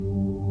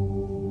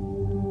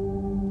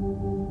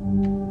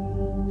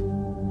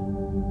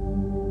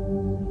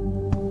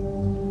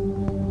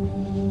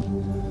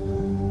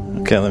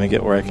Okay, let me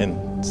get where I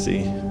can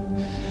see.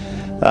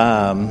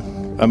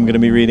 I'm going to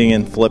be reading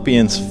in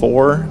Philippians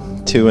 4,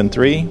 2 and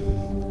 3.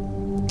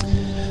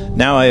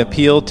 Now I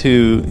appeal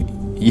to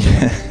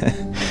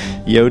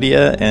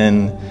Euodia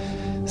and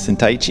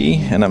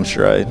Syntyche, and I'm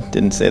sure I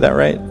didn't say that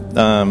right.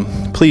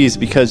 Please,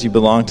 because you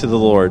belong to the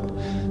Lord,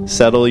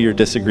 settle your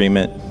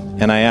disagreement.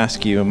 And I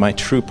ask you, my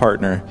true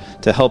partner,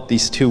 to help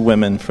these two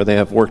women, for they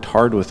have worked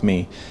hard with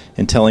me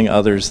in telling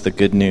others the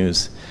good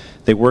news.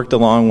 They worked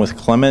along with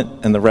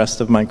Clement and the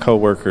rest of my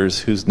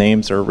co-workers whose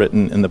names are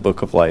written in the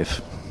book of life.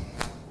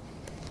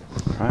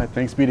 All right,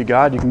 thanks be to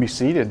God. You can be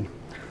seated.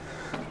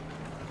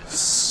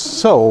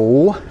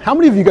 So, how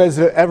many of you guys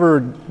have ever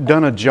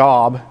done a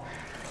job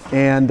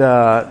and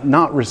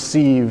not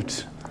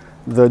received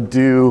the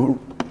due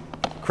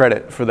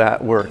credit for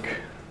that work?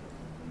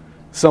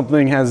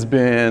 Something has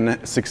been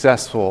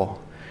successful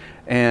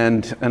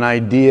and an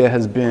idea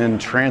has been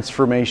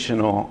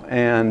transformational,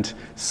 and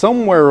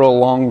somewhere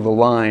along the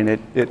line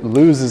it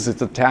loses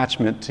its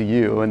attachment to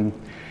you, and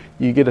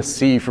you get to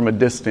see from a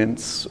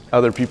distance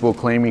other people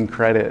claiming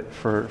credit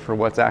for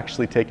what's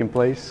actually taken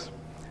place.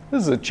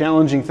 This is a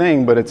challenging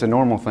thing, but it's a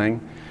normal thing.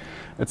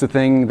 It's a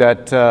thing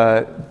that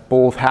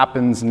both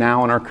happens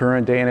now in our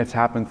current day and it's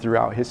happened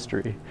throughout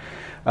history.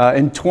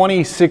 In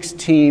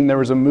 2016, there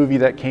was a movie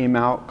that came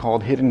out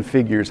called Hidden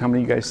Figures. How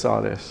many of you guys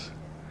saw this?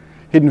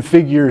 Hidden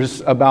Figures,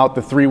 about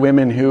the three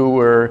women who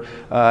were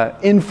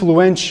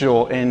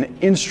influential and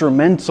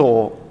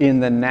instrumental in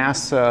the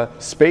NASA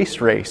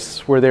space race,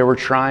 where they were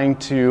trying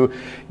to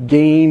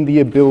gain the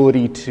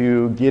ability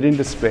to get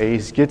into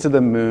space, get to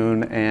the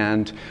moon,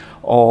 and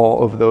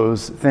all of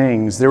those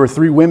things. There were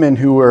three women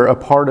who were a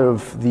part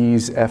of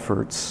these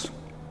efforts.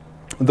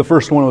 The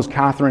first one was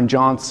Katherine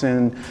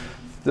Johnson,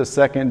 the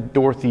second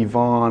Dorothy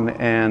Vaughan,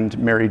 and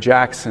Mary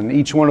Jackson.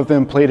 Each one of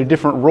them played a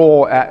different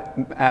role at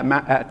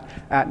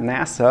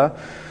NASA.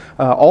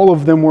 All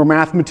of them were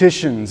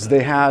mathematicians.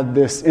 They had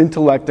this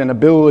intellect and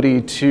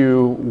ability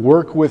to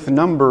work with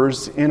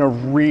numbers in a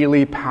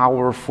really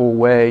powerful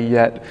way,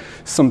 yet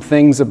some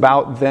things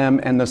about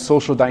them and the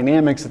social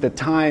dynamics at the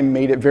time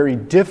made it very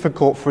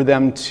difficult for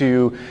them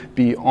to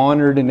be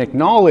honored and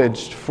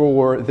acknowledged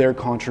for their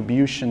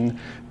contribution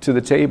to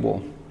the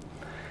table.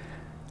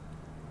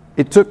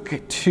 It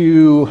took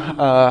to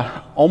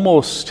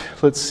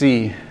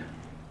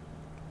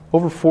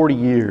over 40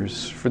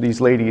 years for these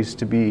ladies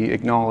to be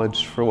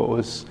acknowledged for what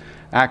was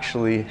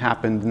actually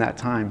happened in that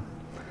time.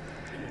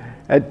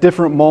 At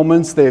different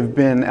moments, they've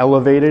been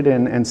elevated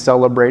and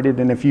celebrated,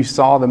 and if you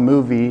saw the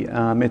movie,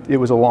 it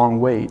was a long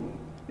wait.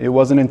 It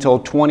wasn't until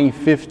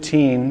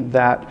 2015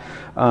 that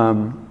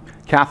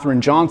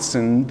Katherine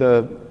Johnson,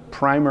 the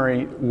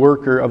primary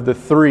worker of the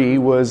three,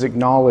 was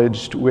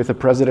acknowledged with a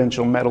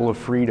Presidential Medal of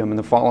Freedom. And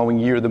the following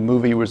year, the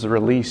movie was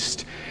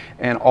released.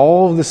 And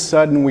all of a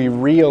sudden, we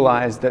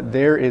realized that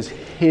there is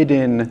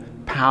hidden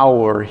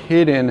power,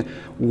 hidden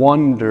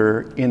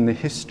wonder in the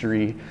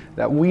history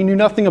that we knew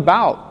nothing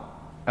about.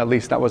 At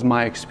least that was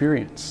my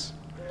experience.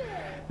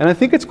 And I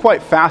think it's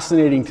quite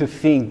fascinating to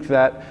think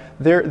that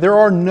there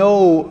are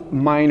no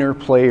minor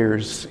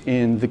players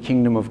in the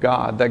kingdom of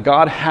God, that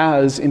God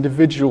has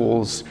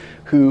individuals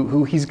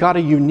who He's got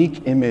a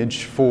unique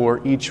image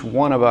for each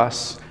one of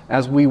us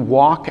as we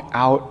walk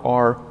out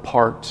our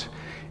part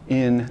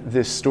in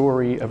this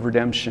story of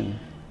redemption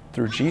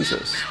through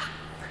Jesus.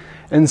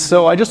 And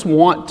so I just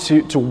want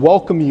to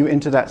welcome you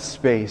into that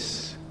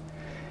space,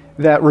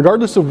 that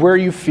regardless of where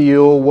you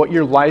feel, what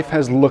your life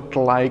has looked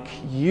like,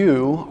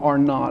 you are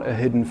not a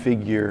hidden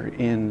figure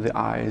in the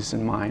eyes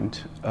and mind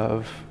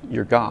of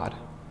your God.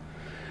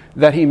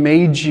 That He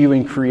made you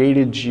and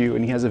created you,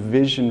 and He has a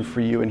vision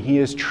for you, and He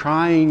is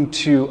trying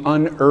to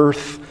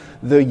unearth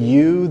the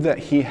you that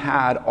He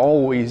had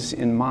always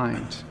in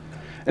mind.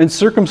 And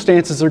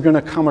circumstances are going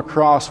to come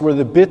across where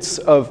the bits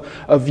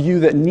of you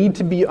that need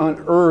to be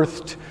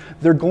unearthed,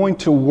 they're going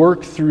to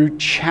work through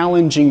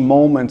challenging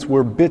moments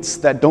where bits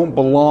that don't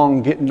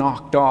belong get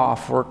knocked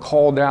off or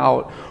called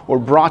out or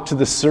brought to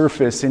the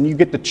surface, and you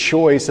get the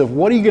choice of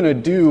what are you going to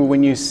do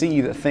when you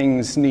see that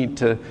things need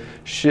to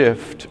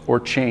shift or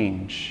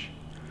change.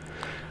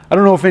 I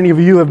don't know if any of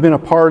you have been a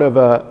part of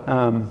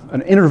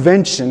an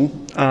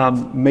intervention,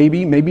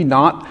 maybe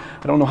not.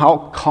 I don't know how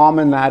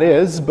common that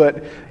is,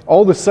 but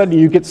all of a sudden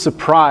you get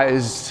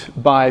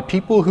surprised by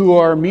people who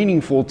are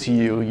meaningful to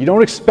you. You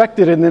don't expect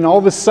it, and then all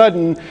of a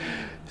sudden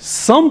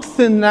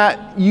something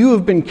that you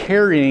have been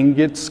carrying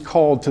gets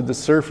called to the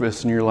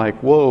surface, and you're like,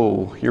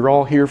 whoa, you're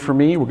all here for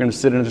me? We're going to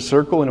sit in a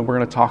circle and we're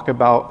going to talk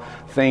about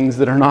things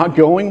that are not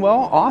going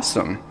well?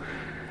 Awesome.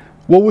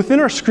 Well, within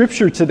our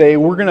scripture today,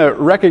 we're going to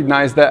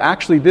recognize that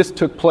actually this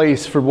took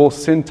place for both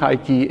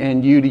Syntyche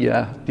and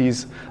Euodia,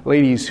 these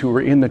ladies who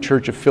were in the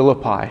church of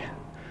Philippi.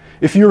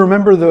 If you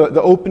remember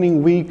the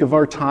opening week of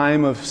our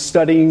time of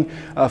studying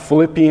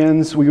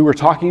Philippians, we were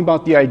talking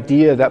about the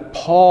idea that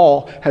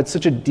Paul had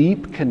such a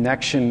deep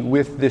connection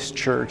with this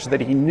church,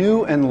 that he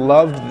knew and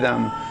loved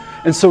them.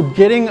 And so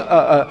getting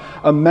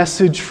a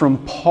message from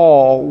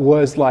Paul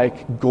was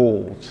like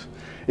gold.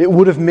 It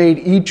would have made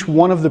each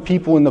one of the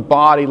people in the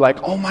body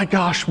like, oh my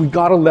gosh, we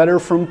got a letter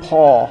from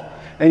Paul.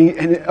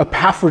 And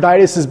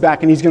Epaphroditus is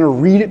back and he's going to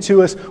read it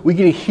to us. We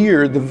get to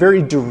hear the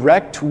very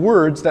direct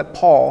words that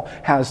Paul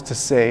has to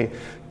say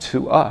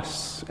to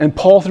us. And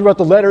Paul throughout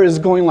the letter is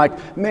going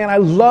like, man, I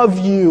love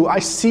you. I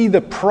see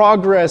the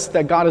progress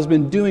that God has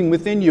been doing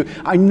within you.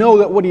 I know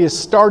that what he has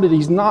started,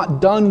 he's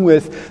not done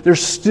with.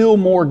 There's still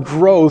more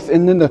growth.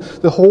 And then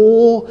the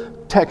whole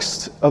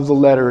text of the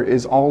letter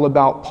is all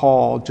about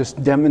Paul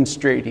just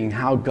demonstrating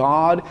how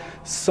God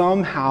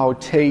somehow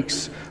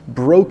takes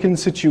broken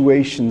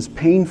situations,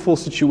 painful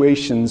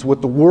situations,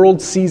 what the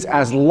world sees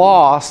as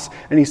loss,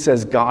 and he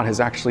says God has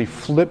actually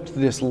flipped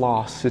this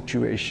loss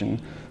situation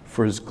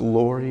for his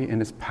glory and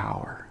his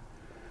power.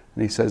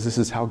 And he says this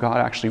is how God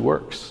actually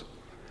works.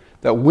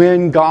 That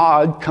when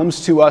God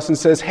comes to us and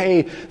says,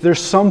 hey, there's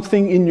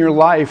something in your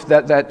life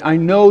that I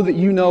know that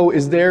you know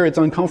is there, it's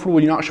uncomfortable,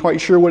 you're not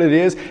quite sure what it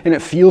is, and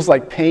it feels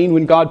like pain,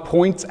 when God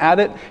points at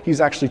it,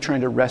 he's actually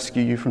trying to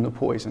rescue you from the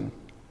poison.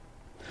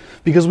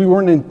 Because we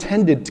weren't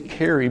intended to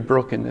carry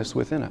brokenness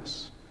within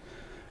us.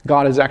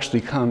 God has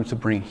actually come to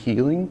bring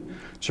healing,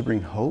 to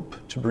bring hope,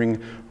 to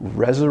bring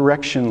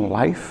resurrection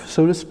life,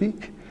 so to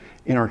speak,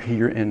 in our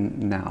here and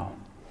now.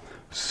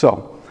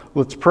 So,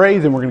 let's pray,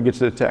 then we're going to get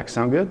to the text.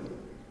 Sound good?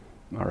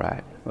 All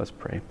right, let's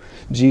pray.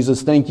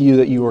 Jesus, thank you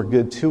that you are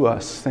good to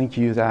us. Thank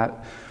you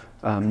that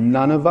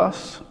none of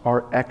us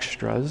are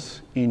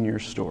extras in your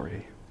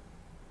story.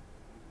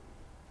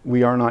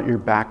 We are not your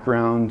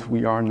background.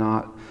 We are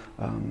not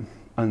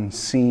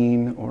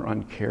unseen or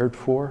uncared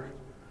for.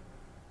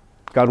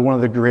 God, one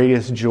of the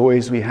greatest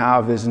joys we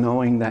have is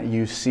knowing that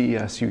you see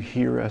us, you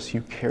hear us,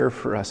 you care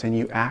for us, and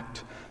you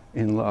act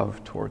in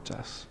love towards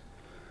us.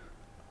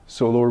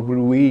 So, Lord, would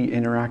we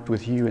interact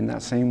with you in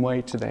that same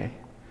way today?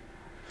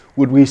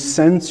 Would we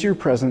sense your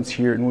presence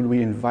here, and would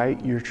we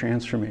invite your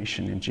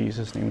transformation? In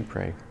Jesus' name we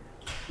pray.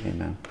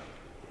 Amen.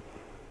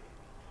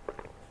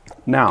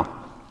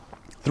 Now,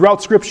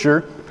 throughout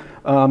Scripture,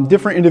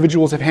 different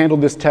individuals have handled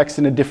this text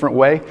in a different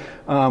way.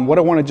 What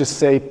I want to just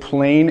say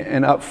plain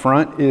and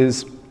upfront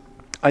is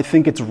I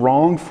think it's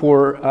wrong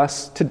for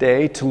us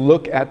today to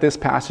look at this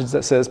passage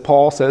that says,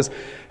 Paul says,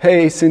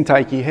 hey,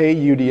 Syntyche, hey,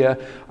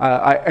 Euodia,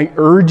 I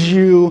urge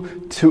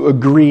you to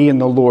agree in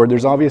the Lord.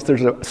 There's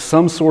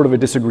some sort of a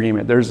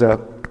disagreement. There's a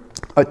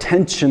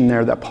tension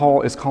there that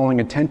Paul is calling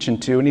attention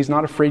to, and he's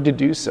not afraid to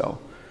do so.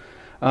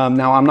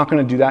 Now, I'm not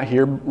going to do that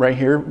right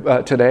here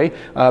today,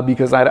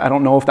 because I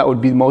don't know if that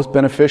would be most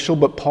beneficial,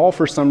 but Paul,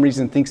 for some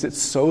reason, thinks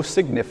it's so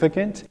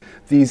significant,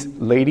 these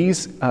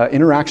ladies'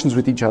 interactions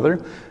with each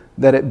other,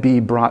 that it be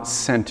brought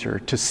center,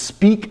 to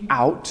speak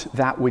out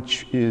that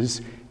which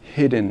is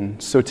hidden.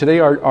 So today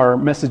our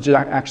message is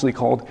actually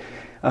called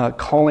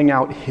Calling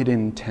Out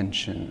Hidden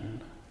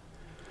Tension,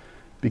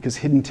 because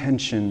hidden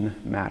tension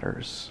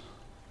matters.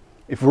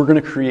 If we're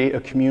going to create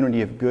a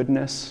community of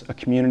goodness, a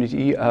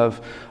community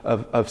of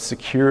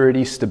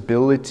security,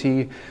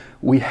 stability,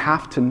 we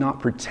have to not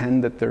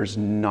pretend that there's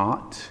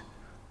not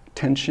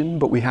tension,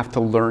 but we have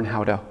to learn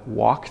how to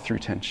walk through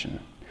tension,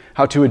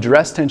 how to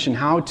address tension,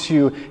 how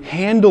to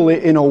handle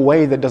it in a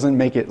way that doesn't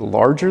make it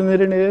larger than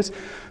it is,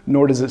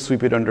 nor does it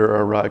sweep it under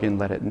a rug and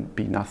let it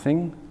be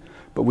nothing,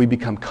 but we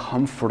become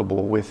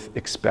comfortable with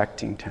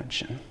expecting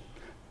tension.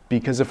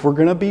 Because if we're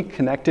going to be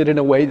connected in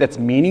a way that's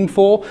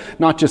meaningful,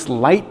 not just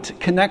light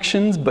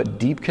connections, but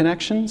deep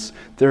connections,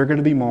 there are going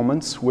to be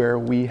moments where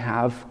we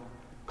have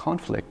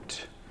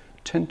conflict,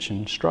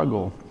 tension,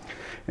 struggle.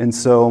 And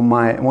so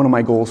one of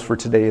my goals for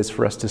today is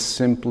for us to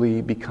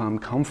simply become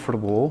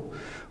comfortable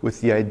with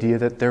the idea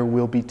that there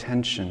will be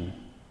tension.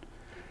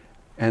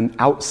 And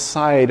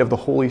outside of the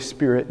Holy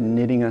Spirit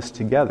knitting us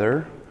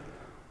together,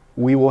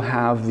 we will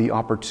have the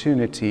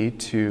opportunity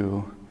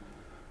to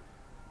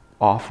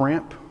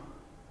off-ramp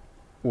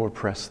or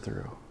press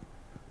through,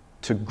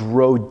 to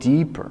grow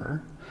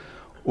deeper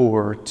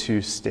or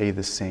to stay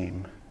the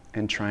same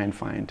and try and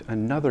find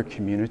another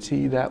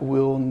community that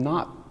will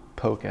not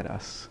poke at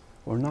us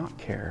or not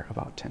care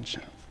about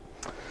tension.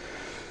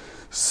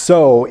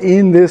 So,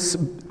 in this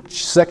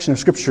section of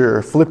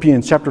Scripture,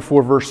 Philippians chapter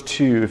 4, verse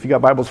 2, if you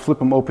got Bibles, flip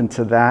them open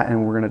to that,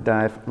 and we're going to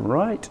dive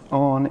right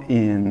on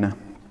in.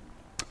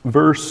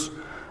 Verse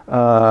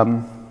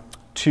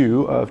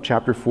 2 of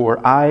chapter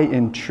 4, I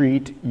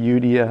entreat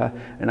Euodia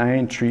and I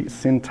entreat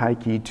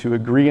Syntyche to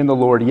agree in the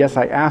Lord. Yes,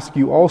 I ask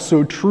you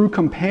also, true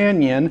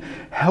companion,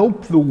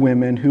 help the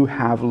women who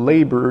have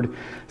labored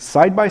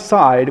side by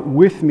side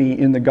with me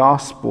in the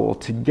gospel,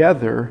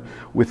 together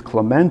with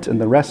Clement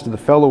and the rest of the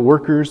fellow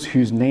workers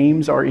whose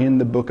names are in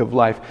the book of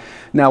life.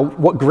 Now,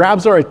 what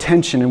grabs our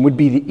attention and would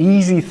be the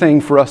easy thing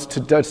for us to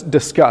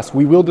discuss,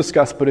 we will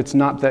discuss, but it's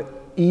not that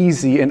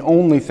easy and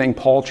only thing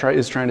Paul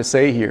is trying to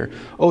say here.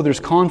 Oh, there's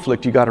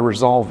conflict, you got to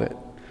resolve it.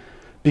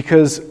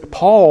 Because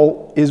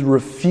Paul is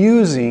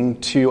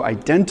refusing to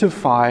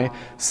identify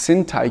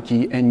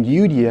Syntyche and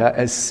Euodia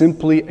as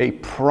simply a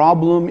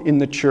problem in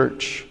the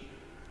church.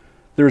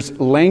 There's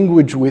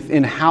language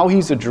within how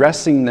he's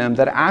addressing them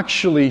that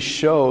actually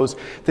shows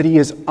that he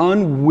is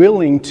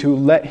unwilling to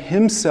let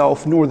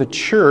himself nor the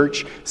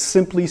church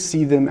simply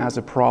see them as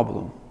a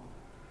problem.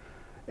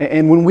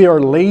 And when we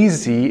are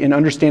lazy in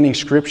understanding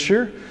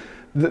Scripture,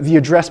 the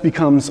address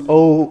becomes,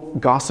 oh,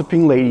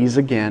 gossiping ladies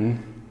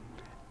again.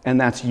 And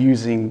that's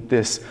using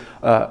this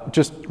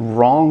just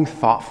wrong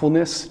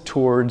thoughtfulness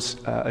towards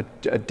a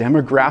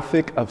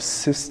demographic of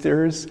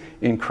sisters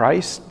in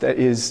Christ that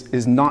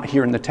is not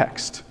here in the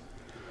text.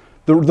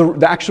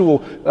 The actual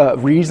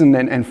reason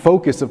and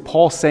focus of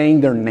Paul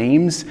saying their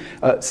names,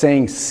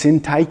 saying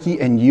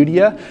Syntyche and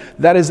Euodia,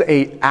 that is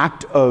an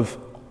act of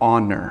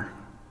honor.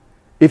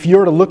 If you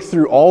were to look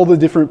through all the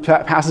different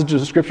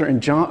passages of Scripture in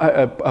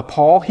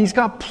Paul, he's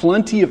got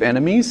plenty of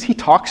enemies. He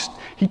talks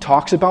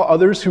about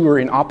others who are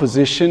in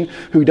opposition,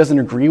 who he doesn't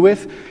agree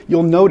with.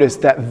 You'll notice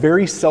that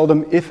very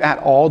seldom, if at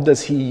all,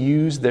 does he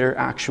use their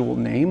actual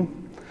name.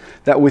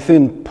 That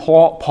within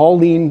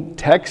Pauline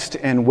text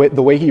and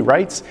the way he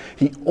writes,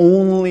 he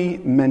only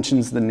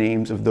mentions the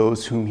names of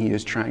those whom he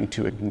is trying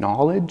to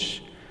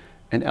acknowledge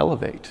and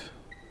elevate.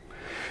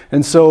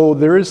 And so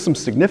there is some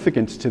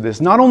significance to this.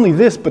 Not only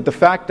this, but the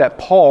fact that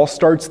Paul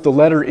starts the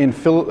letter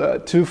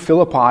to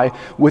Philippi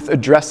with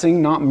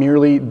addressing not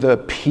merely the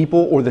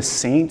people or the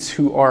saints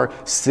who are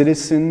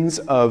citizens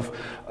of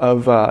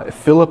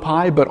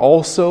Philippi, but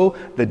also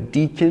the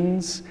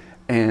deacons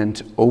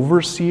and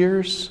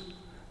overseers.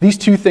 These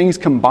two things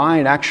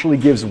combined actually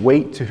gives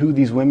weight to who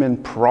these women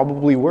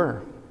probably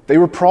were. They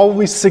were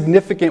probably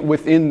significant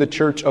within the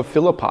church of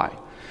Philippi,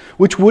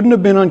 which wouldn't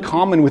have been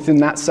uncommon within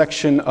that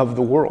section of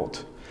the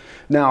world.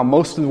 Now,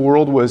 most of the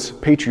world was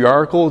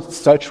patriarchal,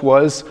 such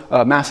was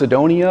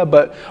Macedonia,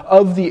 but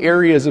of the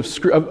areas of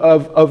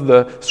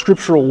the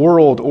scriptural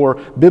world or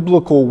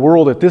biblical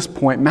world at this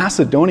point,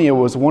 Macedonia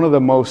was one of the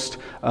most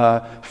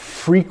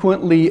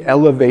frequently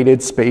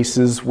elevated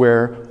spaces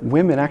where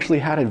women actually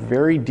had a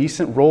very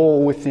decent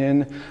role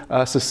within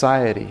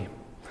society.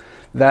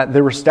 That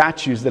there were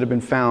statues that have been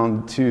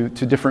found to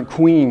different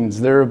queens.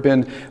 There have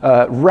been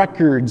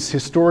records,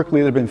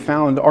 historically, that have been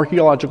found,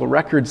 archaeological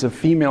records of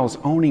females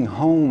owning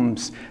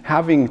homes,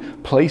 having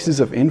places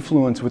of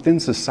influence within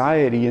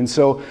society. And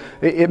so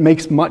it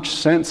makes much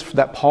sense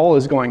that Paul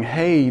is going,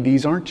 hey,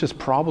 these aren't just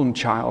problem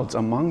childs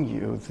among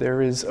you.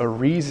 There is a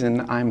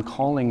reason I'm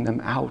calling them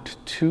out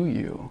to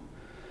you.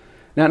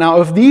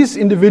 Now, if these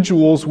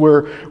individuals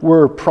were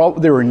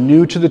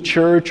new to the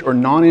church or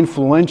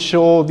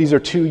non-influential, these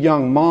are two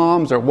young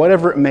moms or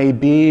whatever it may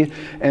be,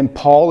 and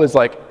Paul is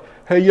like,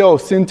 hey, yo,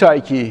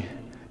 Syntyche,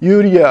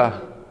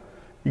 Euodia,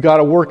 you got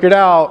to work it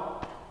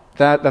out,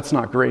 that's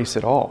not grace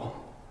at all.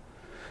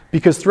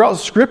 Because throughout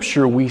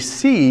Scripture, we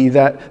see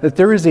that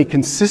there is a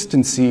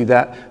consistency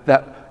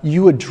that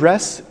you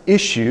address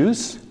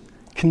issues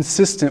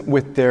consistent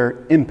with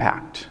their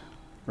impact,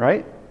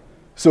 right?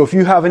 So if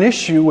you have an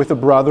issue with a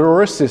brother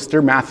or a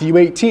sister, Matthew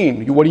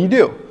 18, what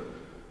do?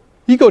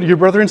 You go to your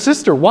brother and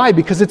sister. Why?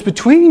 Because it's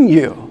between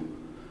you.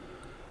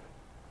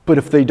 But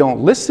if they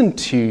don't listen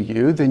to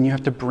you, then you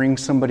have to bring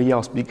somebody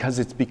else because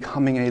it's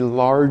becoming a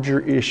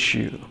larger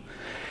issue.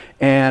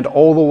 And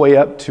all the way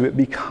up to it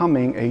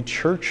becoming a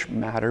church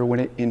matter when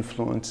it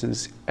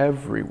influences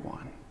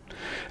everyone.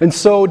 And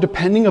so,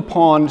 depending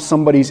upon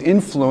somebody's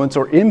influence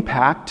or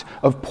impact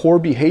of poor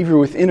behavior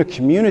within a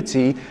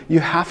community, you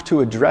have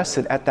to address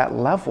it at that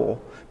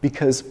level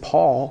because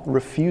Paul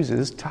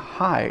refuses to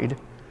hide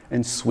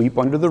and sweep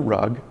under the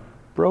rug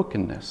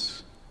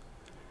brokenness.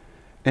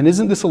 And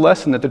isn't this a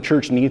lesson that the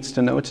church needs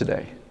to know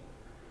today?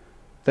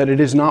 That it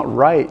is not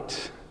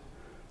right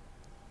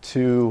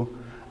to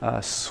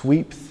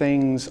sweep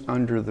things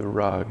under the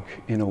rug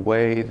in a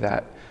way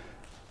that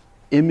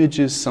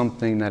images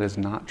something that is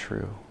not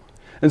true.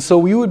 And so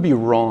we would be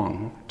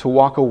wrong to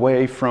walk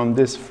away from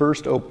this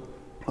first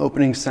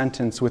opening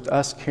sentence with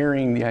us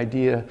carrying the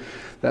idea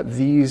that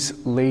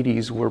these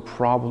ladies were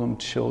problem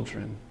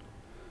children.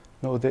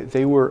 No,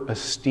 they were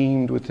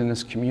esteemed within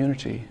this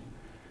community.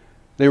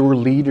 They were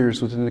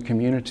leaders within the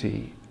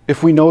community.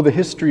 If we know the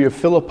history of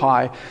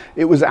Philippi,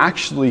 it was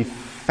actually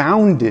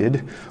founded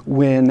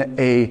when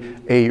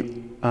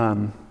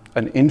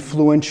an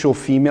influential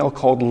female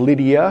called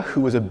Lydia,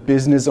 who was a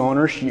business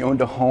owner. She owned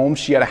a home.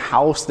 She had a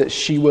house that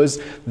she was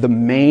the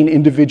main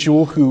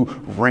individual who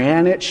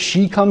ran it.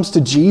 She comes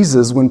to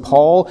Jesus when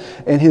Paul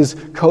and his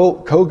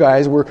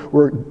co-guys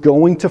were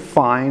going to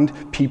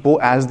find people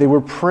as they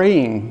were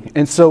praying.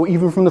 And so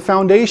even from the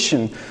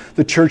foundation,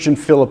 the church in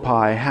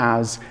Philippi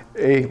has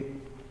a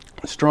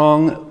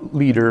strong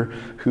leader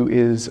who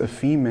is a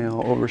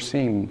female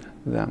overseeing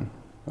them.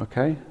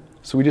 Okay?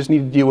 So we just need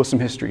to deal with some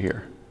history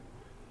here.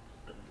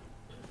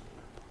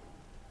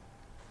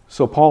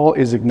 So Paul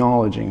is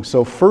acknowledging.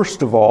 So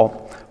first of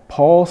all,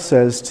 Paul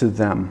says to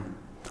them,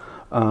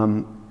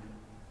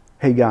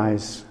 hey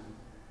guys,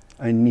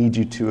 I need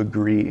you to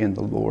agree in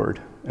the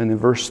Lord. And in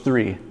verse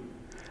 3,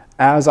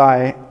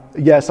 I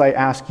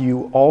ask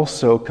you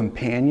also,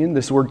 companion.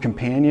 This word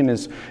companion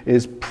is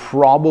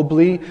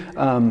probably,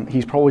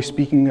 he's probably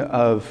speaking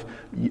of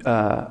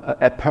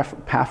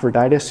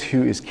Epaphroditus,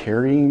 who is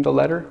carrying the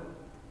letter,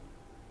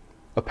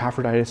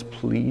 Epaphroditus,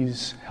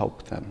 please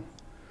help them.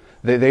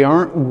 They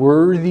aren't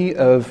worthy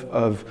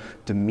of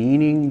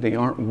demeaning. They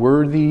aren't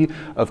worthy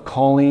of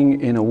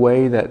calling in a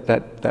way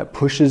that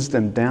pushes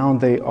them down.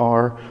 They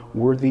are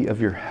worthy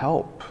of your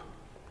help.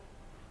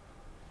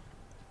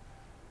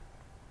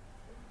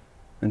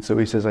 And so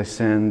he says, I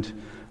send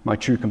my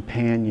true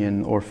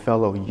companion or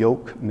fellow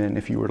yokemen,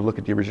 if you were to look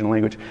at the original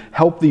language,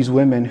 help these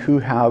women who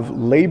have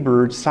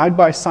labored side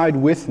by side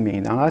with me.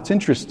 Now that's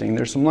interesting.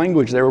 There's some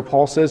language there where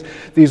Paul says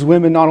these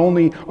women not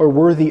only are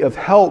worthy of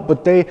help,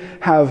 but they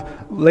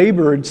have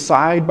labored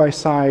side by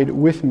side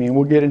with me. And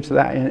we'll get into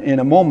that in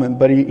a moment.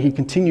 But he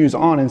continues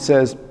on and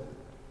says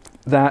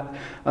that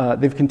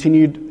they've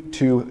continued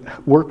to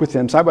work with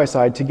him side by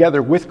side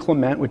together with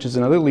Clement, which is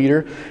another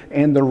leader,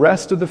 and the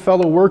rest of the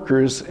fellow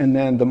workers. And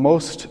then the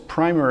most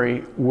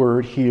primary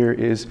word here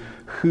is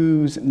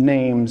whose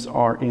names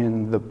are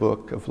in the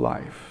book of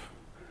life.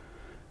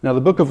 Now,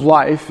 the book of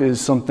life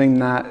is something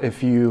that,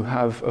 if you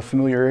have a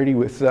familiarity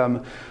with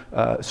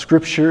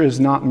Scripture, is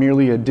not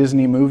merely a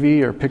Disney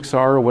movie or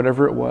Pixar or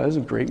whatever it was,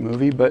 a great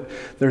movie, but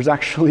there's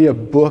actually a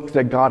book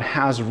that God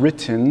has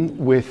written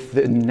with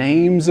the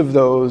names of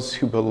those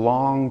who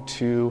belong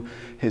to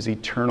his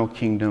eternal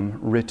kingdom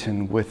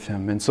written with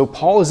him. And so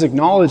Paul is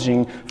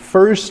acknowledging,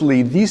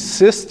 firstly, these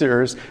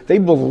sisters, they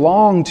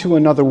belong to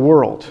another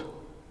world.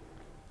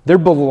 Their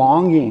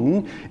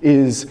belonging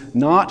is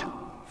not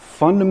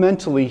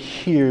fundamentally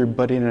here,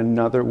 but in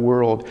another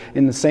world.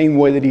 In the same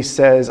way that he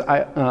says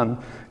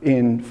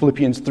in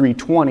Philippians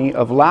 3:20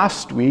 of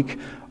last week,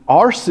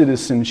 our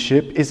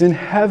citizenship is in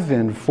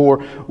heaven,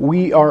 for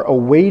we are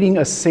awaiting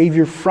a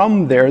Savior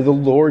from there, the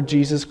Lord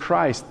Jesus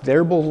Christ.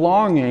 Their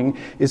belonging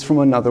is from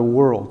another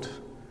world.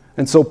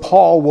 And so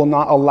Paul will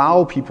not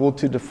allow people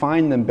to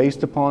define them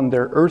based upon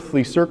their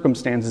earthly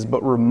circumstances,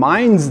 but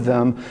reminds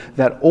them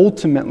that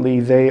ultimately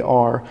they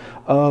are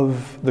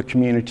of the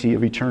community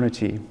of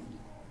eternity.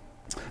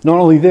 Not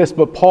only this,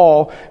 but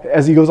Paul,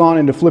 as he goes on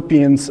into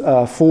Philippians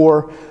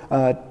 4,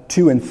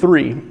 2 and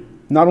 3,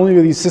 not only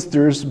are these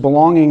sisters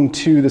belonging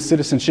to the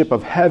citizenship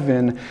of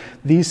heaven,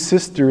 these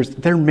sisters,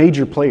 they're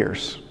major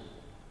players.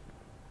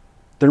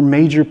 They're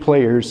major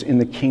players in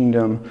the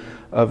kingdom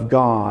of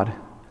God.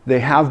 They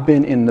have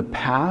been in the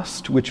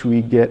past, which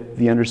we get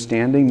the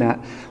understanding that,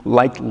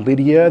 like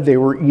Lydia, they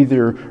were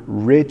either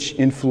rich,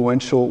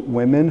 influential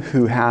women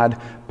who had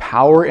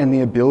power and the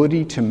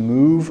ability to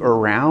move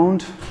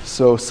around.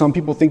 So some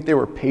people think they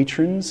were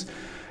patrons.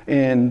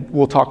 And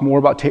we'll talk more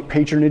about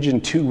patronage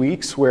in 2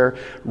 weeks, where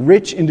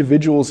rich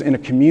individuals in a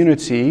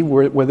community,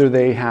 whether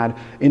they had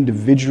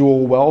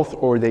individual wealth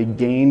or they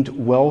gained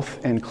wealth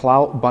and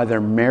clout by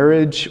their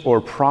marriage or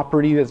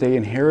property that they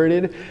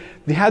inherited,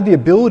 they had the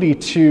ability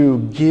to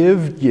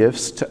give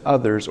gifts to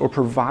others or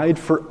provide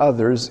for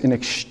others in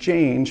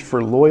exchange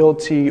for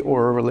loyalty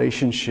or a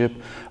relationship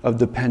of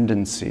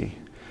dependency.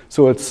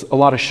 So it's a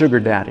lot of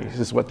sugar daddies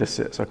is what this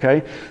is,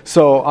 okay?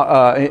 So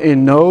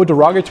in no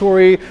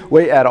derogatory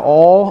way at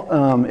all,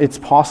 it's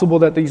possible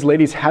that these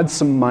ladies had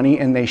some money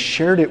and they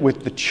shared it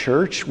with the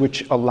church,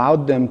 which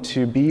allowed them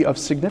to be of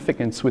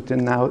significance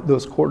within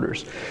those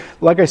quarters.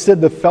 Like I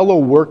said, the fellow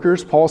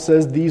workers, Paul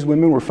says these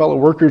women were fellow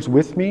workers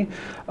with me.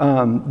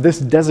 This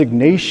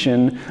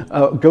designation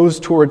goes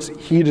towards,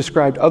 he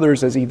described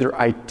others as either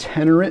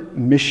itinerant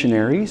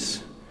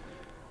missionaries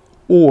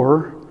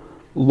or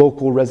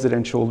local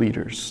residential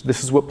leaders.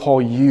 This is what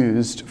Paul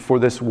used for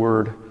this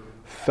word,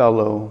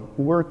 fellow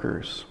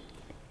workers.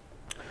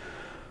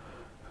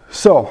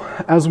 So,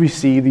 as we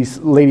see, these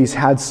ladies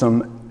had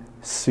some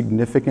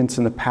significance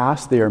in the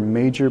past. They are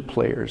major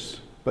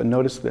players. But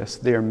notice this,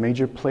 they are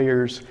major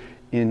players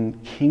in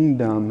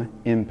kingdom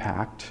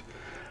impact.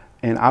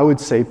 And I would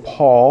say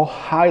Paul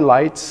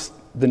highlights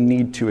the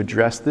need to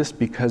address this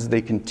because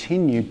they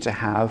continue to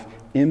have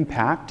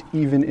impact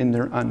even in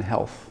their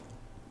unhealth.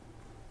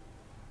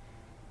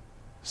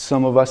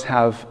 Some of us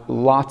have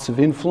lots of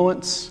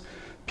influence.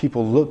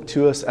 People look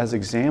to us as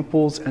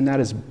examples, and that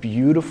is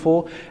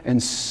beautiful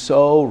and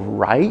so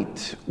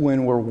right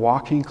when we're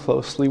walking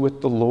closely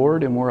with the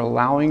Lord and we're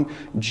allowing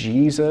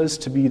Jesus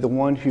to be the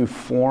one who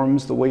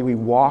forms the way we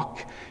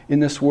walk in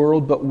this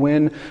world. But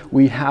when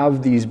we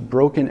have these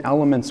broken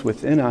elements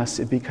within us,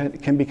 it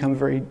can become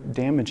very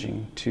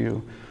damaging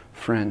to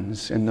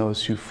friends and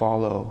those who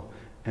follow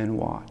and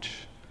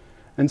watch.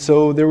 And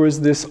so there was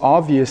this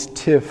obvious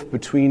tiff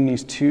between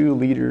these two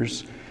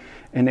leaders,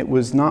 and it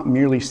was not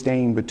merely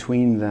staying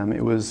between them,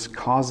 it was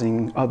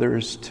causing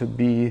others to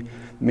be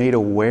made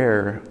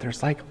aware.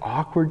 There's like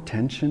awkward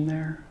tension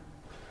there,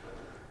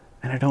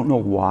 and I don't know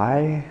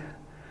why.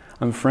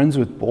 I'm friends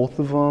with both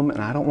of them, and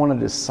I don't want to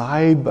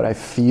decide, but I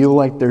feel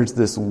like there's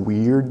this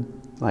weird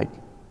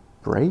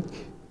break.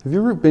 Have you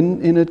ever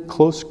been in a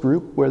close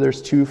group where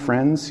there's two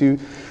friends who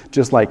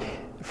just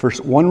for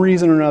one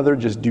reason or another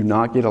just do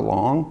not get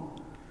along?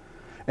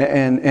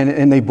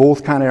 And they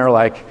both kind of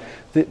are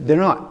they're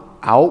not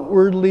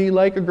outwardly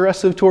like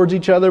aggressive towards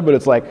each other, but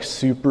it's like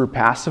super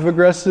passive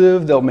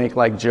aggressive. They'll make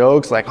like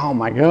jokes like, oh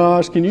my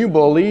gosh, can you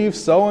believe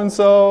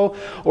so-and-so?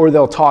 Or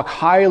they'll talk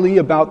highly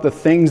about the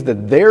things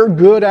that they're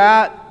good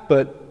at,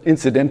 but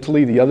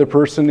incidentally the other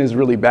person is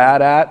really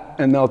bad at,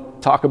 and they'll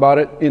talk about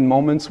it in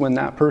moments when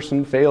that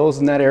person fails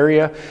in that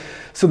area.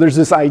 So there's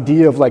this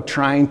idea of like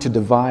trying to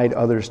divide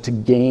others to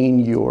gain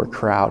your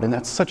crowd. And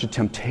that's such a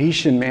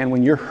temptation, man,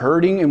 when you're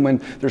hurting and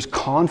when there's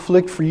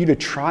conflict, for you to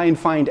try and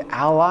find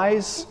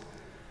allies.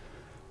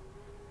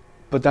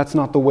 But that's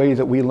not the way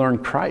that we learn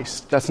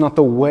Christ. That's not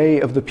the way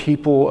of the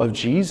people of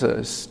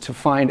Jesus. To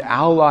find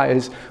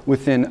allies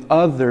within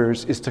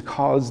others is to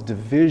cause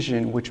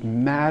division, which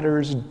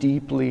matters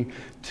deeply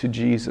to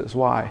Jesus.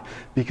 Why?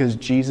 Because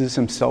Jesus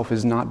himself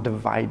is not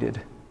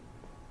divided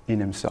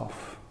in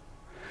himself.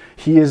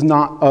 He is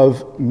not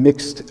of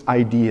mixed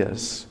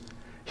ideas.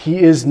 He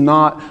is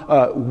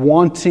not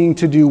wanting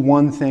to do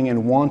one thing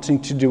and wanting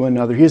to do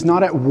another. He is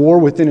not at war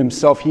within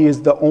himself. He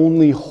is the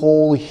only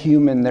whole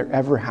human there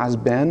ever has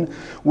been,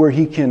 where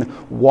he can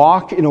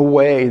walk in a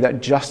way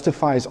that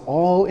justifies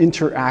all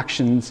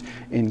interactions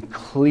in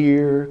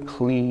clear,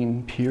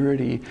 clean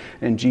purity.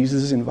 And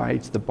Jesus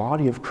invites the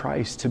body of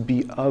Christ to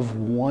be of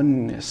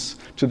oneness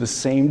to the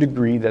same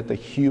degree that the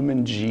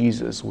human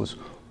Jesus was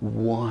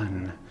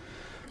one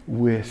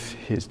with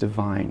his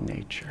divine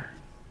nature.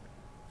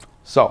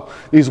 So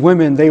these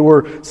women, they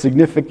were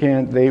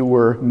significant, they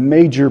were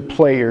major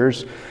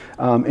players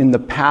in the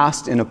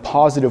past in a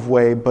positive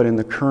way, but in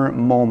the current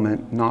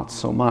moment, not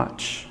so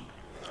much.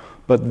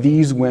 But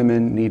these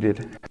women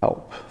needed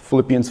help.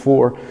 Philippians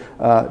 4,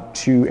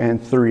 2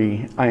 and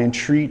 3. I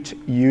entreat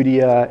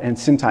Euodia and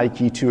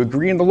Syntyche to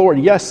agree in the Lord.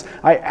 Yes,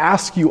 I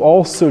ask you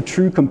also,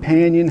 true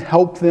companion,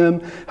 help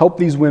them, help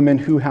these women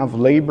who have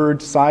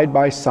labored side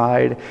by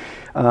side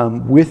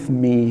with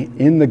me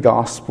in the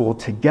gospel,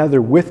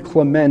 together with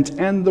Clement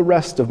and the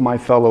rest of my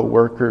fellow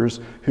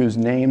workers whose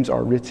names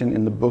are written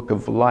in the book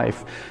of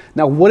life.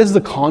 Now, what is the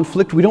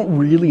conflict? We don't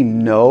really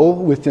know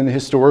within the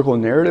historical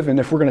narrative, and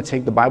if we're going to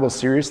take the Bible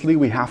seriously,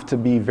 we have to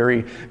be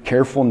very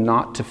careful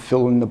not to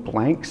fill in the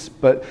blanks.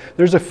 But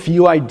there's a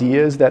few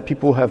ideas that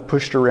people have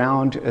pushed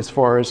around as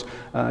far as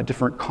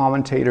different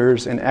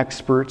commentators and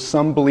experts.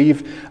 Some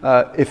believe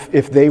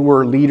if they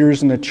were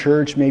leaders in the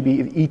church,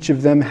 maybe each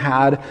of them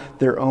had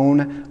their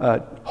own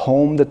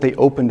home that they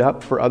opened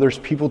up for others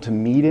people to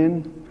meet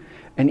in,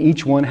 and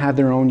each one had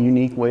their own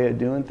unique way of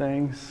doing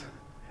things.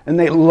 And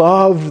they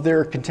loved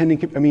their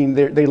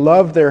they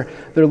loved their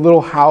little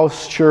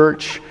house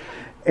church,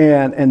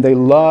 and they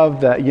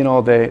loved that,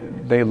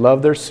 they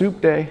love their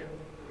soup day.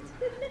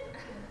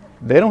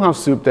 They don't have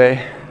soup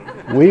day.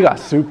 We got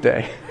soup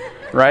day,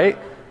 right?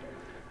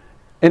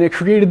 And it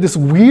created this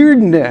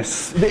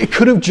weirdness. It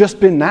could have just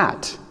been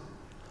that.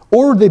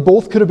 Or they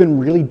both could have been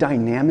really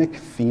dynamic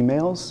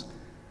females,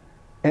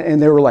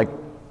 and they were like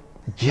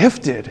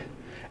gifted.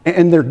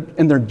 And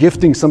their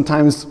gifting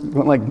sometimes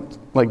went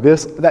like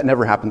this. That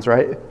never happens,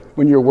 right?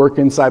 When you're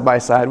working side by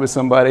side with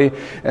somebody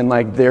and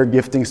like their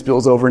gifting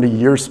spills over into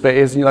your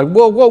space and you're like,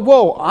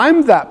 whoa,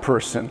 I'm that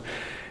person.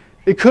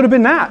 It could have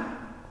been that.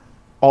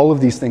 All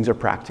of these things are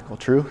practical,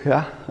 true?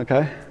 Yeah?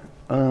 Okay.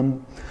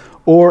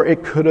 Or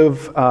it could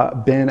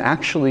have been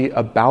actually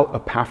about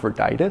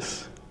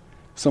Epaphroditus.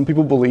 Some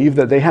people believe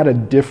that they had a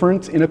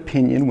difference in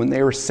opinion when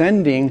they were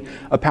sending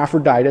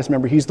Epaphroditus.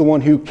 Remember, he's the one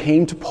who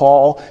came to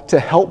Paul to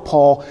help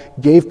Paul,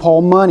 gave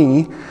Paul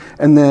money,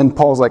 and then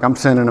Paul's like, I'm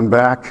sending him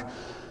back.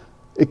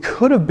 It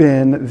could have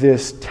been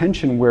this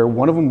tension where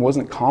one of them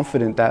wasn't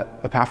confident that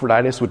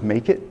Epaphroditus would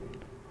make it.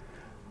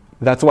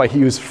 That's why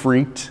he was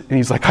freaked, and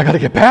he's like, I got to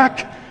get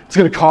back. It's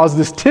going to cause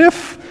this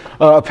tiff.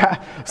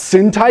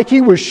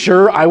 Syntyche was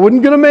sure I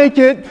wasn't going to make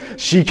it.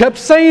 She kept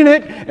saying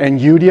it. And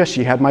Euodia,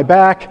 she had my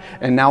back.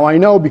 And now I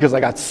know because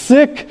I got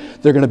sick,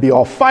 they're going to be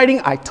all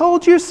fighting. I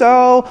told you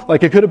so.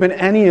 Like it could have been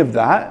any of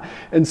that.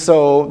 And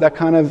so that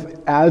kind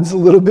of adds a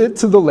little bit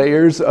to the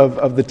layers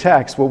of the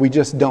text. Well, we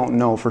just don't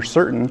know for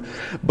certain.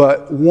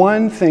 But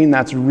one thing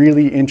that's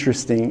really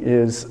interesting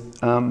is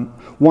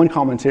one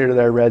commentator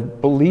that I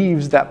read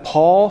believes that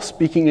Paul,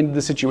 speaking into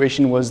the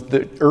situation, was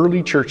the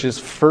early church's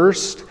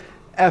first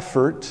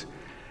effort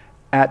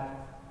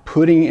at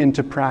putting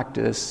into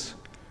practice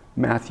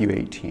Matthew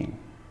 18,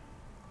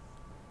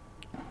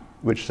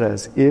 which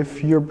says,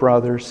 if your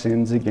brother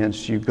sins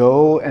against you,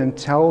 go and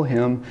tell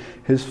him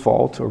his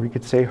fault, or we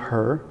could say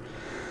her,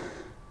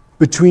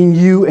 between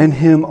you and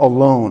him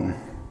alone.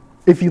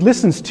 If he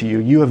listens to you,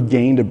 you have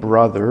gained a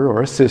brother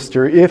or a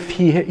sister. If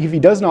he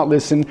does not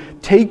listen,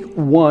 take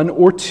one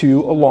or two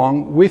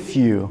along with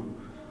you.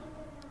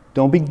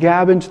 Don't be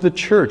gabbing to the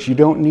church. You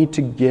don't need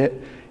to get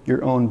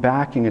your own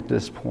backing at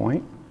this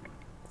point.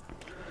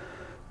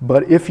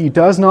 But if he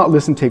does not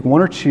listen, take one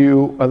or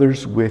two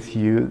others with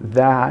you,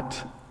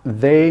 that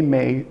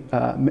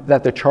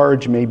the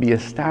charge may be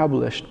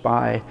established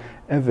by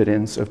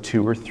evidence of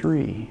 2 or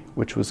 3,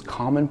 which was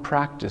common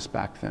practice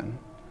back then.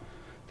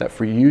 That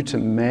for you to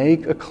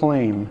make a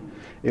claim,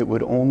 it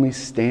would only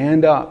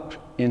stand up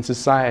in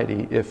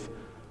society if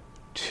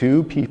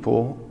 2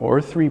 people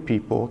or 3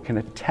 people can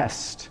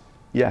attest,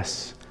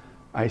 yes,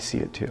 I see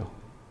it too.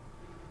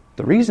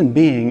 The reason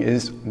being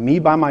is me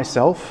by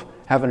myself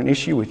having an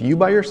issue with you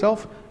by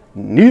yourself,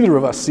 neither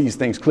of us sees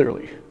things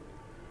clearly.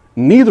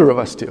 Neither of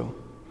us do.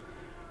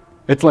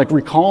 It's like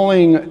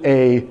recalling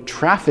a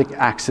traffic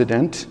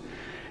accident,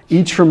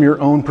 each from your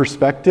own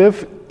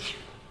perspective.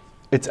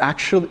 It's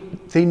actually,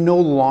 they no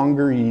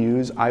longer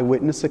use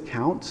eyewitness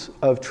accounts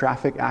of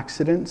traffic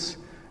accidents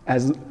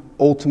as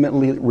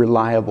ultimately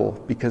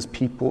reliable because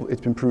people,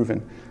 it's been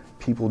proven,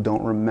 people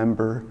don't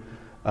remember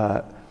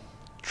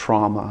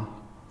trauma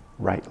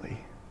rightly.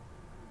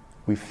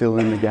 We fill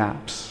in the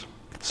gaps.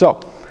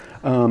 So,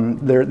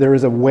 there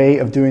is a way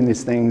of doing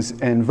these things.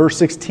 And verse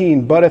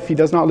 16, but if he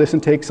does not listen,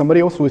 take somebody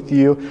else with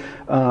you.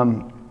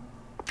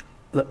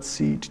 Let's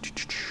see.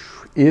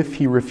 If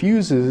he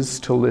refuses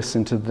to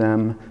listen to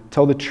them,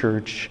 tell the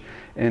church.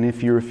 And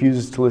if he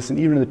refuses to listen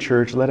even to the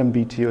church, let him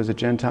be to you as a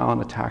Gentile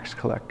and a tax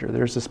collector.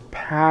 There's this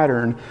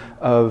pattern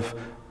of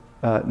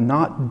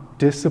not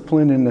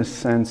discipline in the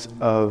sense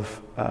of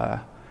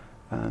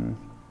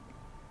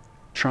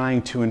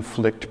trying to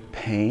inflict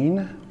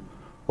pain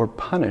or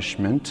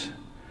punishment.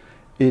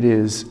 It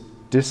is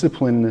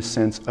discipline in the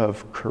sense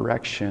of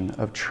correction,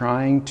 of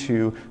trying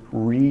to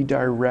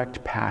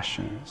redirect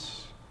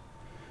passions.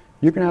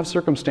 You're going to have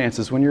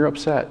circumstances when you're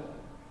upset.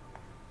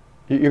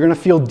 You're going to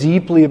feel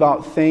deeply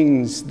about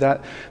things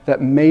that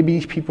maybe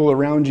people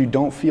around you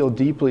don't feel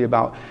deeply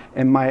about.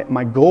 And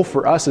my goal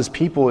for us as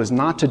people is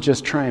not to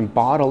just try and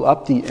bottle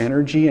up the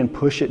energy and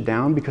push it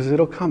down, because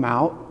it'll come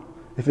out.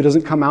 If it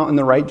doesn't come out in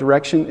the right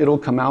direction, it'll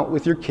come out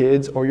with your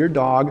kids or your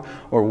dog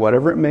or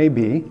whatever it may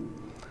be.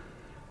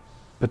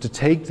 But to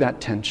take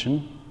that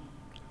tension,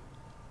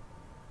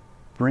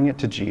 bring it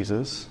to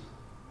Jesus,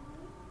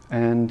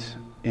 and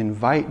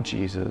invite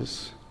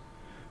Jesus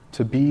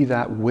to be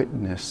that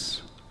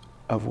witness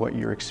of what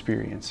you're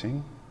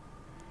experiencing,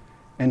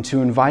 and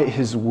to invite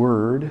His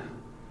Word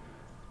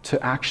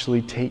to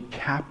actually take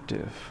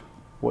captive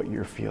what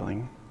you're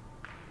feeling,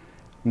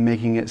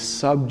 making it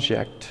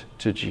subject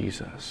to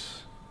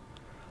Jesus.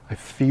 I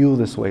feel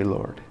this way,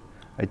 Lord.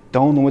 I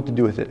don't know what to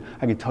do with it.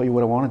 I can tell you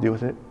what I want to do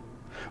with it,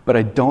 but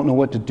I don't know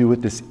what to do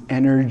with this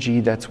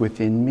energy that's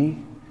within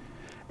me,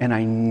 and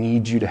I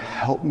need you to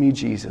help me,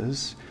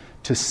 Jesus,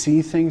 to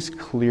see things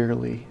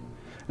clearly.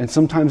 And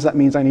sometimes that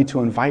means I need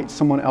to invite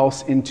someone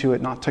else into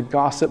it, not to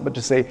gossip, but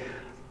to say,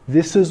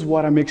 this is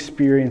what I'm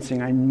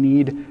experiencing. I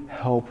need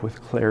help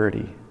with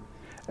clarity.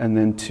 And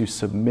then to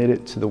submit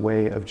it to the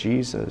way of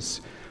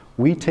Jesus.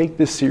 We take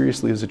this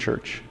seriously as a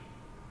church.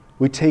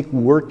 We take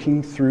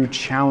working through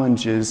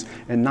challenges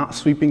and not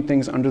sweeping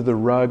things under the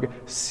rug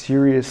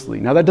seriously.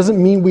 Now, that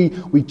doesn't mean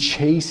we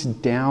chase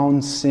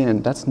down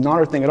sin. That's not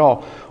our thing at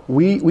all.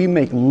 We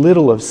make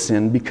little of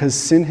sin because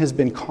sin has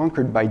been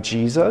conquered by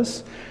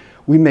Jesus.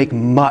 We make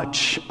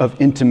much of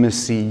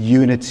intimacy,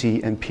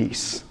 unity, and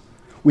peace.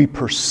 We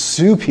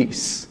pursue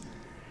peace.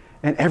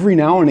 And every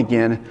now and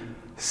again,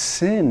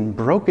 sin,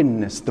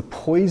 brokenness, the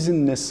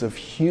poisonness of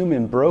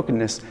human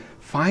brokenness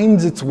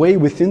finds its way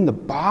within the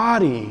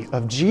body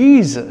of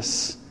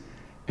Jesus.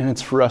 And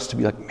it's for us to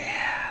be like,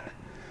 man,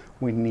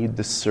 we need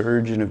the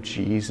surgeon of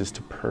Jesus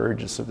to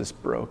purge us of this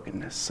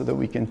brokenness so that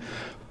we can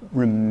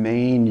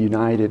remain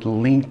united,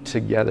 linked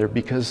together.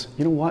 Because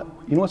you know what?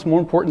 You know what's more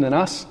important than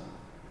us?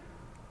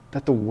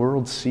 That the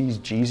world sees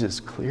Jesus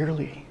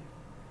clearly.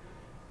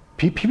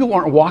 People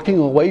aren't walking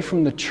away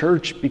from the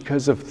church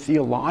because of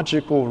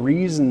theological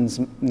reasons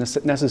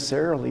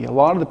necessarily. A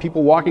lot of the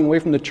people walking away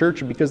from the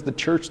church are because the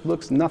church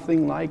looks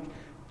nothing like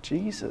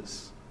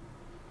Jesus.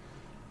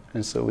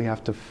 And so we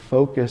have to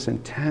focus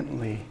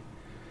intently,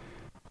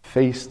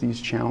 face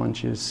these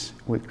challenges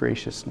with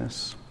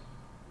graciousness.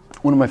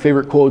 One of my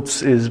favorite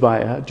quotes is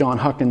by John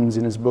Huckins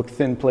in his book,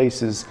 Thin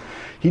Places.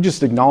 He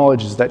just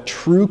acknowledges that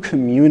true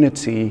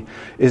community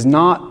is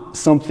not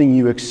something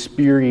you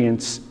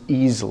experience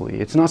easily.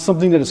 It's not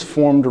something that is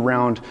formed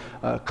around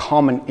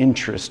common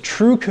interest.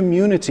 True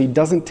community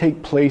doesn't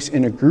take place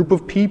in a group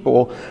of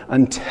people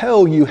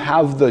until you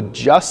have the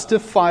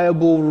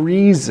justifiable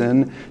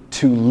reason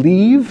to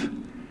leave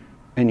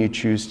and you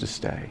choose to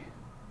stay.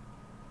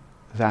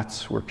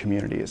 That's where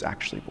community is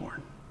actually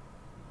born.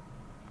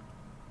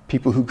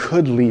 People who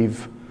could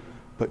leave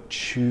but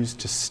choose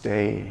to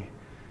stay,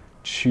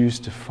 choose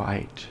to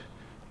fight,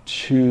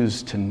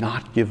 choose to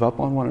not give up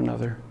on one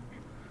another.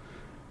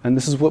 And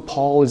this is what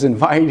Paul is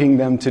inviting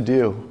them to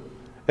do.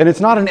 And it's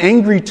not an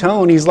angry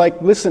tone. He's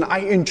like, listen,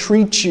 I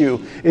entreat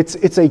you.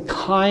 It's a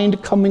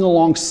kind coming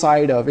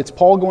alongside of. It's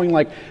Paul going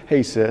like,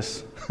 hey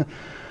sis,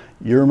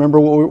 you remember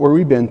where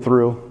we've been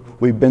through.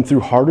 We've been through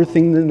harder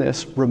things than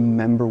this.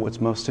 Remember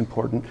what's most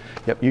important.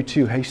 Yep, you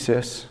too. Hey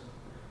sis.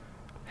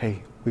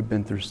 Hey, we've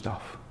been through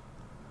stuff.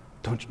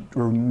 Don't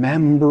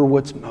remember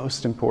what's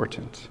most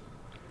important.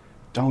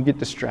 Don't get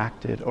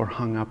distracted or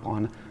hung up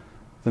on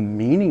the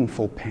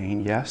meaningful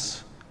pain,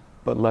 yes,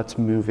 but let's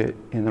move it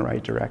in the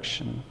right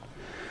direction.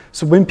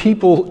 So when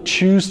people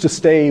choose to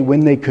stay when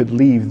they could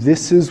leave,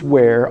 this is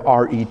where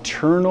our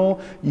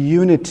eternal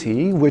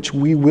unity, which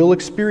we will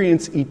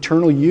experience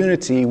eternal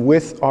unity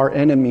with our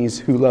enemies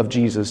who love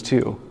Jesus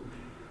too.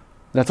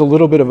 That's a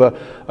little bit of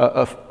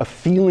a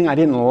feeling I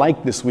didn't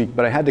like this week,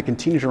 but I had to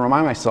continue to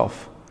remind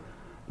myself,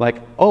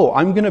 like, oh,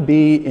 I'm going to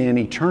be in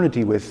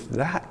eternity with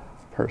that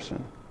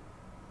person.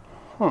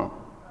 Oh,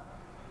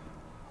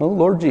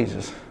 Lord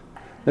Jesus.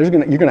 You're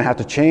going to have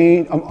to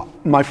change.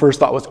 My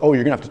first thought was, oh,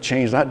 you're going to have to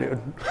change that dude.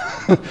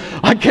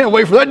 I can't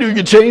wait for that dude to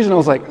get changed. And I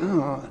was like,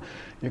 oh,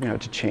 you're going to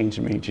have to change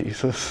me,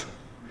 Jesus.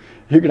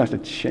 You're going to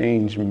have to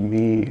change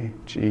me,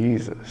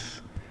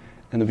 Jesus.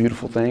 And the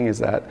beautiful thing is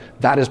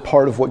that is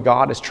part of what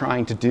God is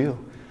trying to do.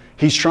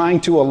 He's trying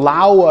to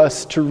allow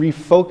us to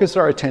refocus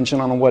our attention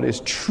on what is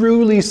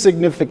truly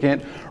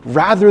significant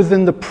rather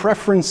than the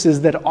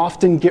preferences that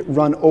often get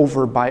run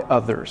over by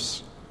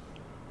others.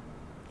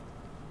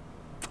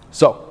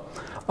 So,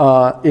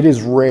 it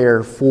is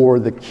rare for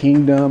the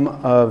kingdom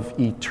of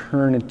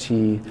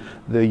eternity,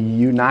 the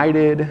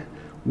united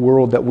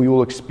world that we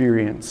will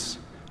experience.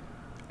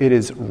 It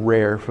is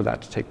rare for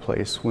that to take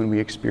place when we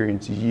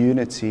experience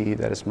unity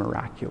that is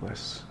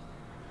miraculous.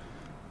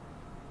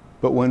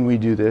 But when we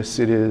do this,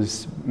 it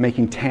is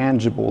making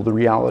tangible the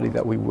reality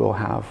that we will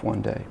have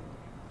one day.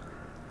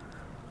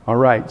 All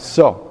right,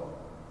 so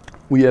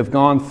we have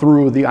gone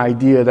through the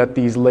idea that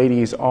these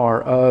ladies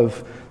are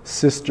of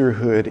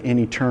sisterhood in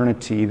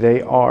eternity.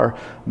 They are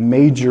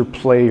major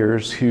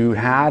players who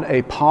had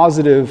a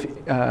positive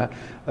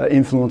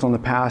influence on the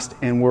past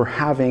and were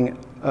having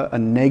a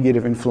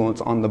negative influence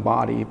on the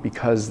body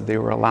because they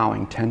were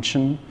allowing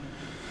tension.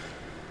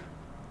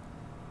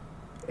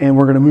 And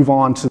we're going to move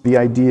on to the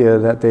idea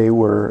that they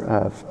were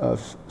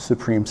of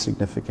supreme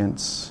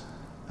significance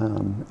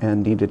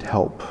and needed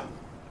help.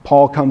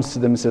 Paul comes to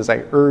them and says,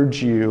 I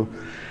urge you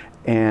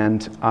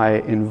and I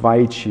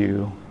invite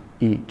you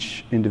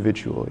each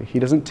individually. He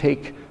doesn't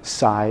take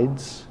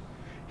sides.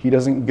 He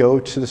doesn't go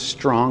to the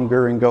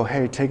stronger and go,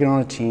 hey, take it on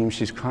a team.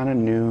 She's kind of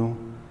new.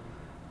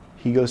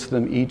 He goes to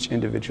them each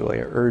individually.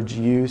 I urge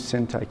you,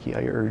 Syntyche.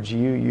 I urge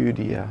you,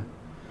 Euodia,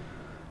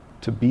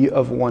 to be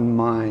of one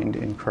mind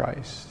in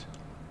Christ.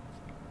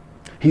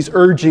 He's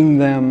urging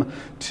them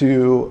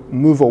to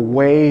move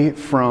away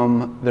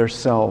from their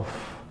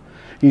self.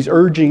 He's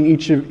urging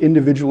each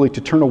individually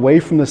to turn away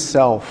from the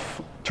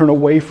self, turn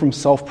away from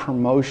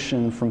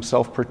self-promotion, from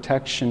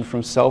self-protection,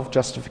 from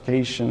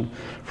self-justification,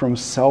 from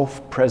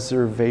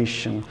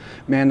self-preservation.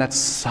 Man, that's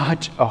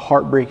such a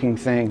heartbreaking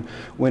thing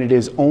when it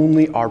is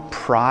only our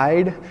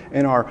pride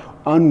and our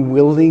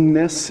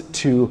unwillingness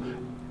to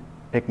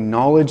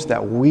acknowledge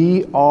that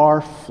we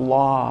are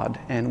flawed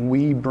and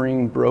we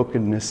bring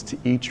brokenness to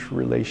each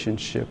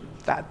relationship.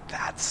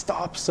 That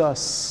stops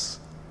us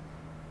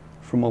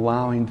from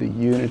allowing the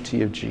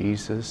unity of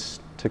Jesus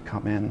to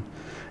come in.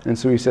 And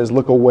so he says,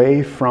 look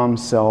away from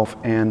self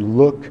and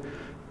look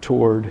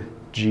toward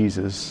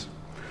Jesus.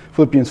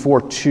 Philippians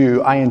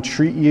 4:2, I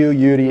entreat you,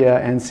 Euodia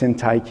and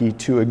Syntyche,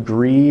 to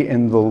agree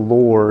in the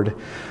Lord.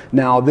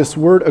 Now, this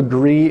word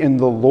agree in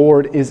the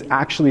Lord is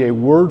actually a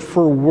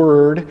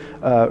word-for-word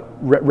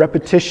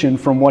repetition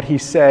from what he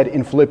said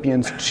in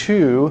Philippians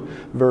 2,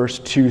 verse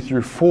 2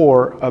 through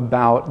 4,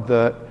 about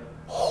the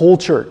whole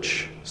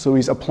church. So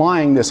he's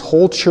applying this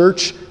whole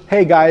church,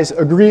 hey guys,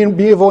 agree and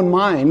be of one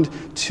mind,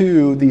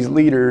 to these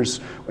leaders.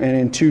 And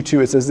in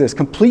 2:2 it says this,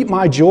 complete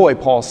my joy,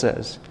 Paul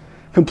says.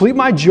 Complete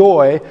my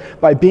joy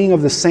by being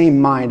of the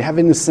same mind,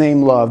 having the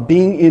same love,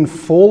 being in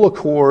full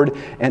accord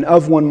and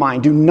of one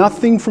mind. Do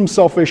nothing from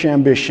selfish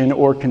ambition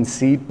or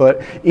conceit,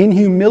 but in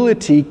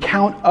humility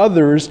count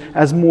others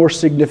as more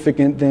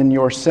significant than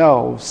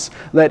yourselves.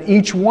 Let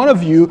each one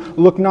of you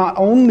look not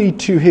only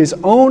to his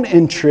own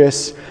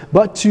interests,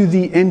 but to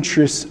the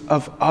interests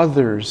of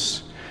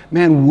others.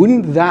 Man,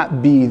 wouldn't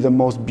that be the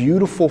most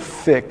beautiful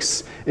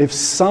fix if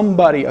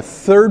somebody, a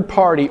third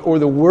party, or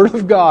the Word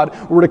of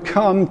God were to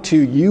come to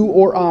you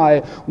or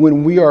I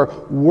when we are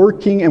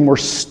working and we're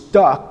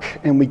stuck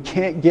and we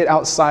can't get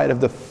outside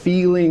of the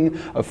feeling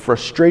of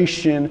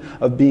frustration,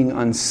 of being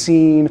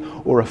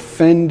unseen or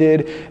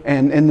offended,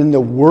 and then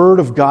the Word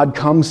of God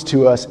comes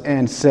to us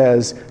and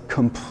says,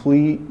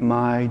 complete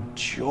my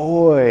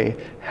joy,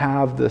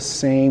 have the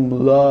same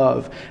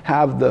love,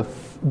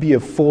 be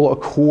of full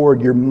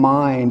accord, your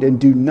mind, and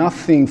do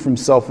nothing from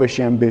selfish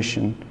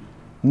ambition.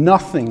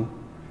 Nothing.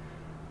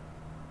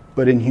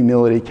 But in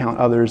humility count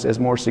others as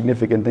more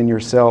significant than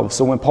yourselves.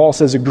 So when Paul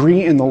says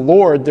agree in the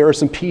Lord, there are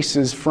some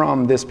pieces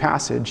from this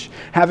passage.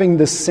 Having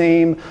the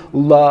same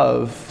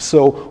love.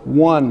 So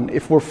one,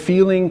 if we're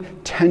feeling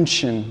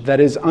tension that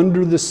is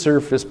under the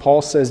surface,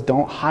 Paul says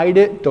don't hide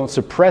it, don't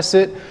suppress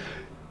it,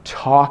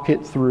 talk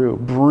it through,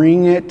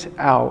 bring it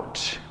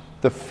out.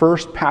 The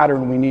first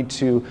pattern we need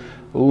to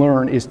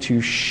learn is to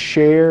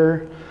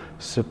share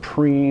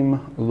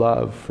supreme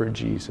love for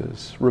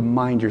Jesus.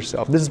 Remind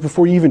yourself. This is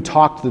before you even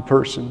talk to the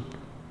person.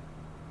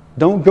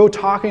 Don't go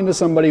talking to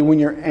somebody when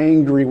you're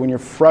angry, when you're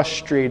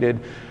frustrated.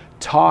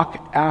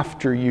 Talk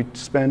after you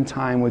spend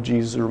time with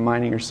Jesus,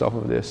 reminding yourself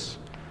of this.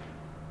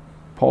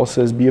 Paul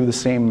says, be of the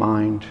same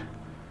mind,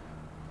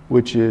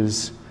 which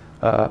is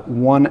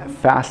one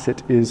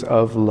facet is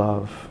of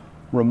love.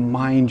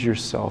 Remind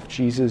yourself,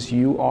 Jesus,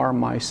 you are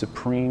my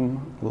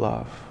supreme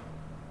love.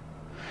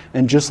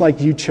 And just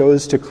like you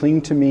chose to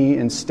cling to me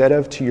instead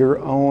of to your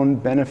own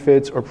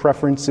benefits or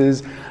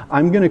preferences,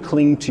 I'm going to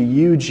cling to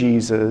you,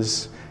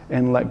 Jesus,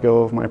 and let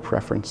go of my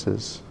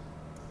preferences.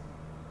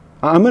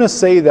 I'm going to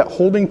say that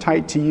holding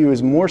tight to you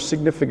is more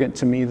significant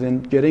to me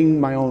than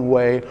getting my own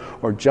way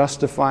or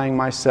justifying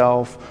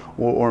myself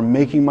or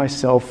making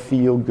myself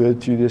feel good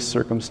through these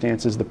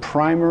circumstances. The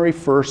primary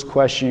first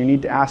question you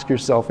need to ask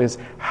yourself is,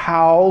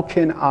 how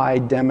can I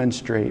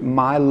demonstrate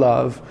my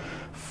love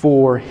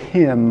for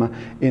him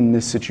in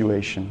this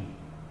situation?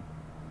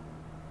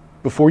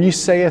 Before you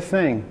say a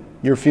thing,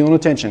 you're feeling a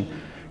tension.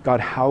 God,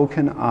 how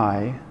can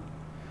I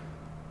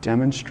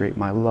demonstrate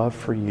my love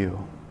for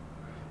you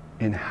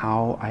in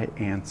how I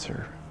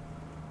answer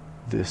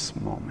this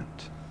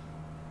moment?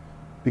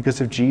 Because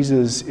if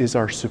Jesus is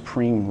our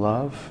supreme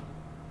love,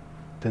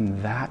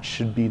 then that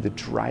should be the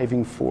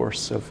driving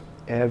force of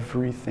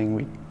everything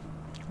we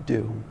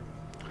do.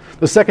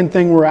 The second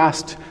thing we're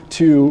asked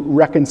to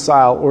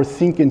reconcile or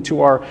think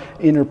into our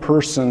inner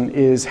person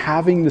is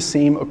having the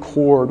same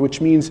accord, which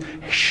means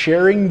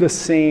sharing the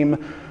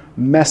same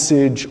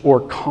message or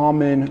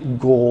common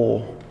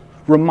goal.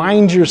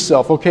 Remind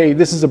yourself, okay,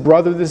 this is a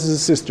brother, this is a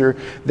sister.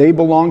 They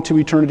belong to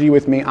eternity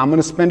with me. I'm going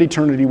to spend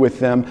eternity with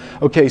them.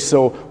 Okay,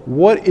 so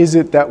what is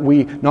it that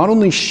we not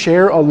only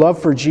share a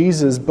love for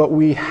Jesus, but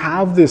we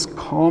have this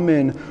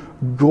common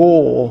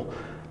goal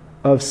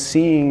of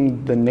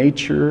seeing the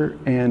nature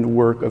and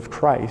work of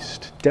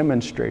Christ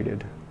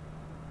demonstrated?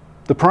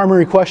 The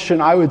primary question,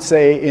 I would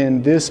say,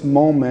 in this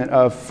moment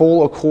of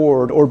full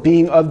accord or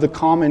being of the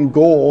common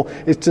goal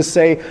is to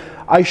say,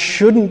 I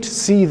shouldn't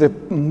see the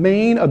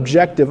main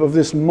objective of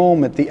this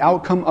moment, the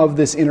outcome of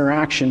this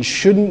interaction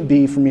shouldn't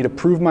be for me to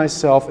prove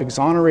myself,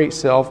 exonerate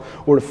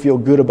self, or to feel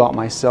good about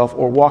myself,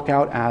 or walk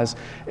out as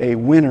a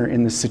winner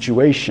in this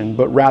situation,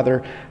 but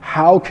rather,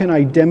 how can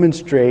I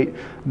demonstrate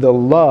the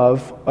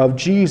love of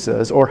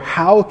Jesus? Or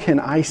how can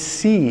I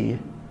see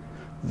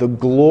the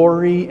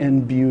glory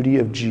and beauty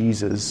of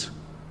Jesus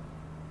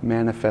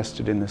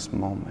manifested in this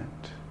moment?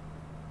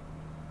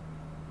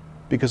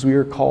 Because we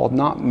are called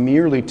not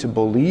merely to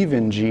believe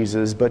in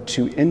Jesus, but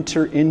to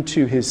enter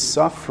into his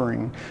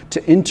suffering,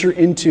 to enter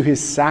into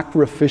his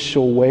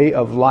sacrificial way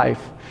of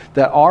life.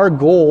 That our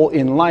goal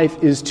in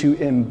life is to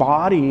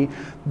embody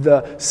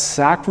the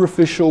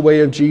sacrificial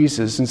way of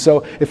Jesus. And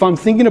so if I'm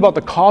thinking about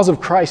the cause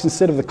of Christ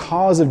instead of the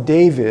cause of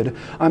David,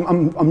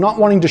 I'm not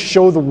wanting to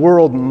show the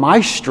world my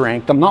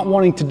strength. I'm not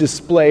wanting to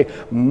display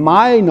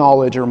my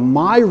knowledge or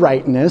my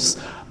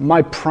rightness.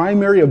 My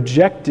primary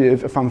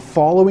objective, if I'm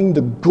following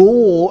the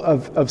goal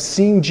of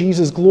seeing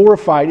Jesus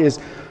glorified, is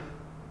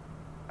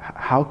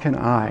how can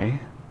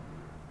I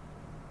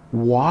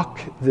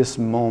walk this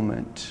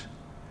moment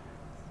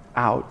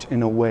out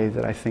in a way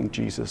that I think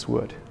Jesus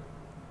would?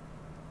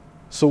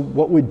 So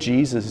what would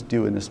Jesus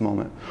do in this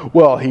moment?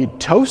 Well, he'd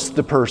toast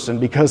the person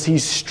because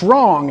he's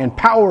strong and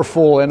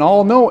powerful and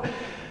all-knowing.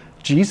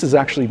 Jesus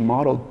actually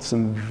modeled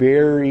some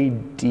very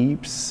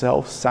deep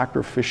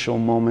self-sacrificial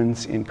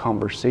moments in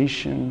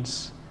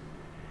conversations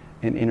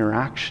and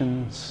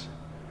interactions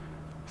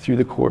through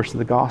the course of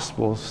the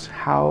Gospels.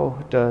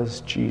 How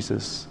does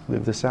Jesus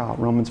live this out?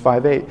 Romans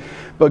 5:8.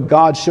 But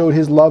God showed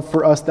his love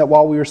for us that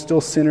while we were still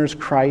sinners,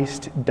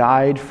 Christ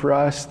died for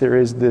us. There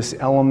is this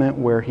element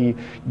where he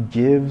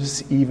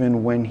gives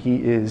even when he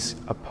is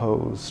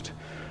opposed.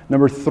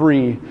 Number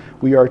 3,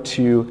 we are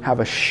to have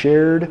a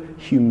shared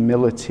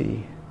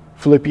humility.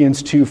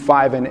 Philippians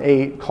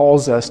 2:5-8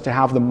 calls us to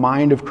have the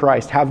mind of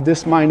Christ. Have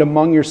this mind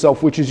among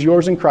yourself, which is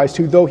yours in Christ,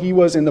 who though he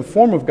was in the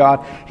form of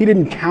God, he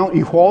didn't count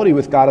equality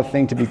with God a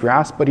thing to be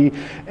grasped, but he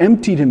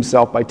emptied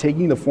himself by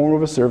taking the form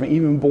of a servant,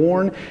 even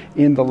born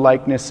in the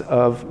likeness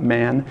of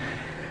man.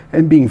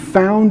 And being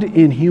found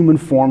in human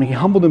form, he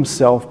humbled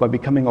himself by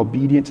becoming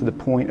obedient to the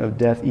point of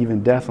death,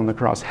 even death on the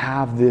cross.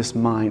 Have this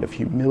mind of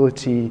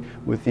humility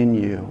within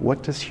you.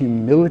 What does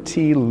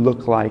humility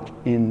look like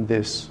in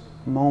this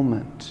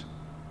moment?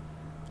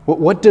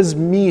 What does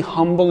me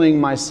humbling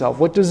myself,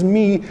 what does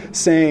me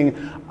saying,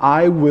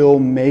 I will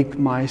make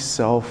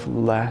myself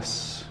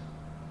less,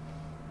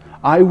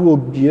 I will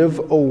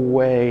give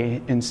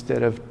away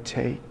instead of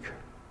take,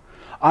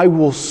 I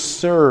will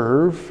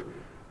serve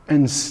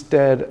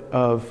instead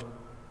of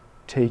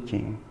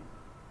taking,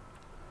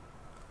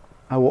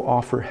 I will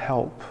offer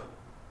help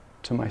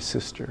to my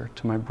sister,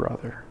 to my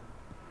brother,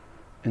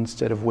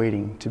 instead of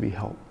waiting to be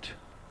helped?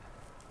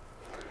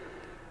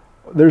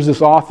 There's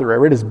this author, I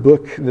read his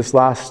book this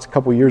last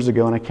couple years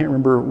ago, and I can't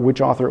remember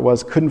which author it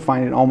was, couldn't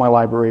find it in all my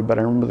library, but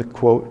I remember the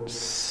quote,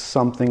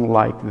 something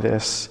like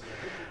this.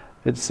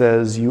 It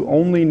says, "You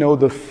only know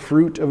the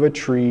fruit of a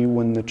tree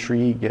when the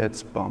tree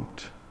gets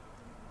bumped."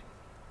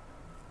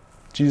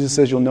 Jesus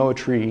says you'll know a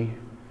tree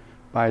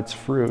by its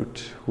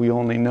fruit. We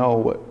only know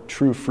what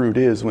true fruit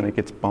is when it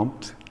gets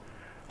bumped,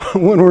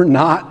 when we're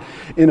not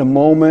in a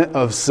moment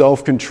of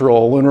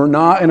self-control, when we're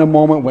not in a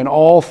moment when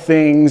all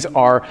things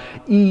are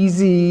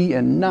easy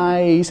and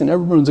nice and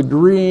everyone's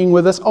agreeing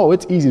with us. Oh,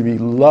 it's easy to be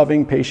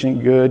loving,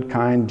 patient, good,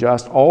 kind,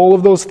 just, all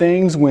of those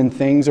things when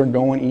things are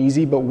going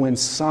easy. But when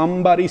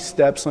somebody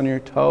steps on your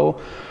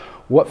toe,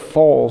 what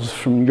falls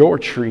from your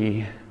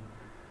tree?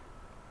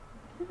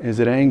 Is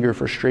it anger,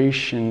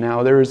 frustration?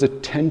 Now, there is a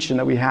tension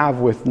that we have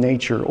with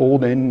nature,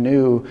 old and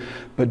new,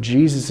 but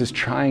Jesus is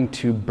trying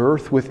to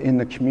birth within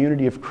the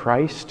community of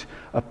Christ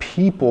a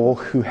people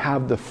who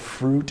have the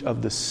fruit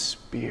of the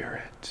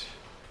Spirit,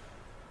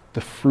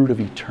 the fruit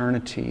of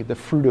eternity, the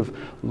fruit of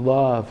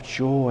love,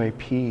 joy,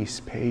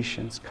 peace,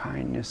 patience,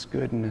 kindness,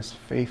 goodness,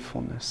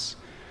 faithfulness,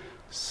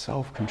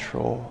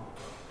 self-control.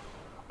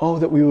 Oh,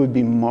 that we would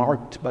be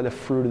marked by the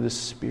fruit of the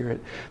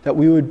Spirit, that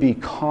we would be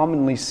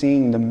commonly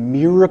seeing the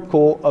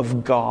miracle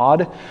of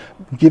God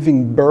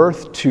giving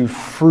birth to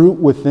fruit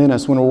within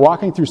us. When we're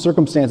walking through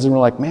circumstances and we're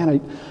like, man,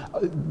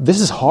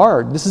 this is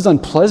hard, this is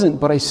unpleasant,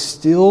 but I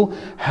still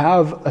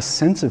have a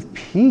sense of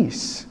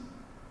peace.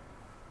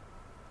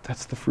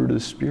 That's the fruit of the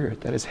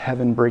Spirit. That is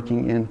heaven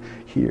breaking in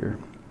here.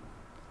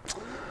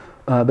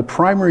 The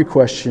primary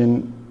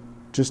question,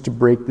 just to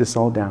break this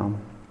all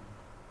down,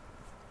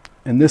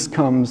 and this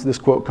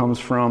quote comes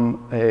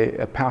from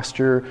a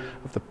pastor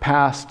of the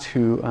past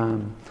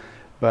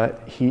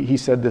but he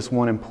said this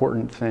one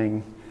important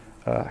thing.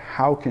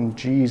 How can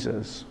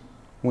Jesus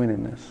win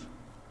in this?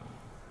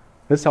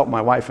 This helped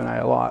my wife and I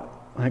a lot.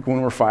 Like when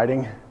we're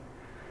fighting,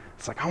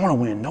 it's like, I want to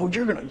win. No,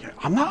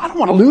 I don't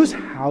want to lose.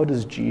 How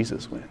does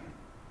Jesus win?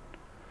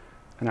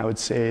 And I would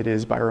say it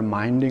is by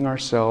reminding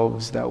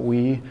ourselves that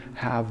we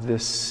have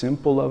this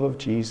simple love of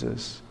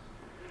Jesus,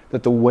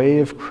 that the way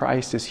of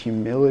Christ is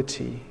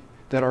humility,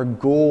 that our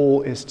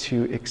goal is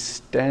to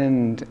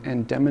extend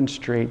and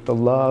demonstrate the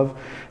love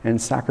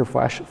and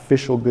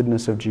sacrificial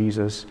goodness of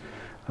Jesus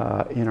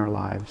in our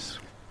lives.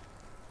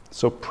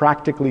 So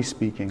practically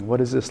speaking, what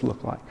does this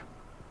look like?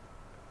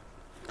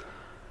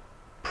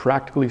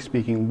 Practically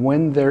speaking,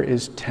 when there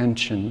is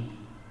tension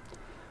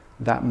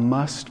that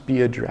must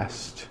be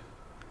addressed,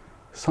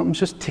 something's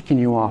just ticking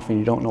you off and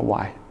you don't know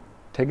why,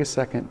 take a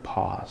second,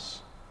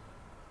 pause.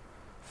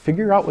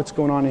 Figure out what's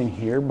going on in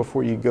here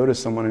before you go to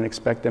someone and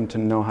expect them to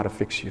know how to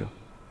fix you.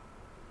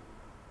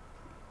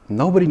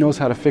 Nobody knows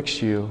how to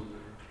fix you.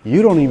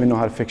 You don't even know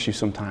how to fix you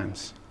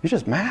sometimes. You're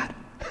just mad.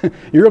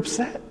 You're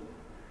upset.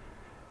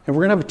 And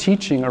we're going to have a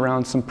teaching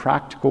around some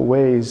practical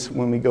ways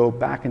when we go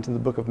back into the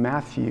book of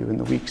Matthew in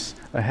the weeks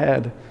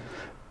ahead.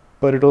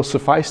 But it'll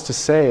suffice to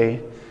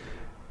say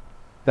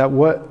that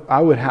what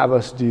I would have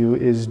us do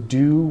is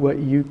do what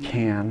you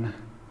can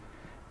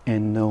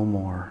and no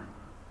more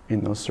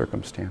in those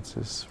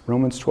circumstances.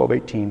 Romans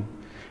 12:18.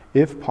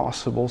 If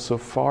possible, so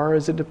far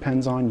as it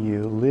depends on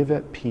you, live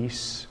at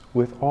peace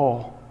with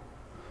all.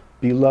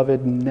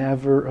 Beloved,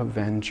 never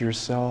avenge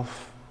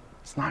yourself.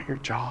 It's not your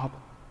job.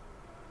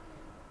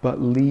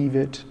 But leave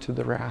it to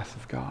the wrath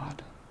of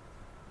God.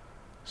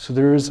 So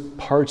there's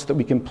parts that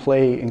we can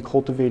play in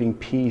cultivating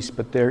peace,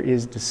 but there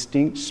is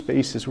distinct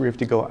spaces where we have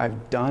to go,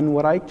 I've done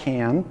what I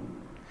can.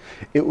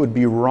 It would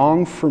be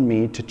wrong for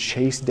me to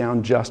chase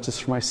down justice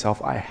for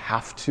myself. I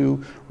have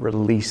to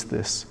release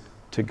this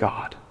to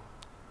God.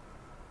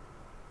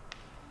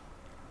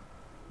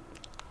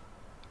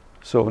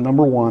 So,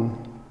 number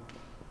one,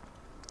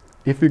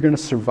 if you're going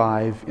to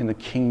survive in the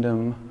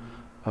kingdom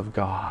of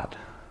God,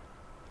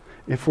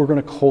 if we're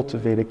going to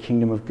cultivate a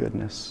kingdom of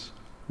goodness,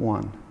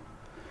 one,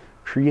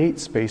 create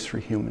space for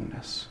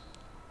humanness.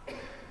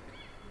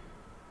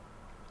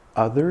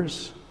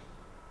 Others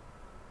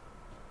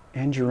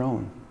and your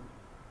own.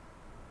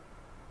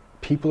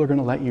 People are going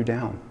to let you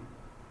down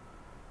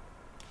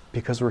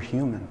because we're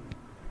human.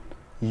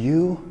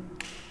 You're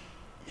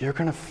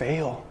going to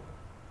fail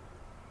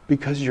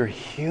because you're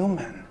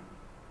human.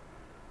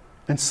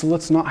 And so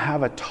let's not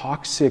have a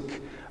toxic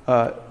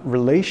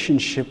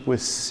relationship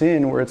with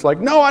sin where it's like,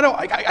 no,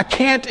 I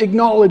can't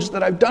acknowledge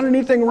that I've done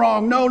anything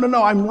wrong. No,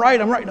 I'm right.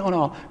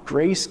 No.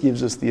 Grace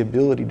gives us the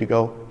ability to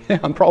go, yeah,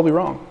 I'm probably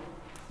wrong.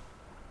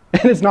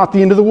 And it's not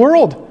the end of the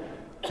world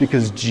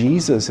because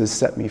Jesus has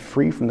set me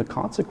free from the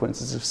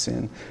consequences of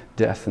sin,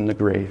 death, and the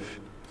grave.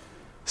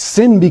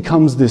 Sin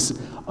becomes this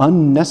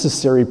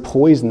unnecessary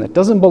poison that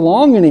doesn't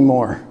belong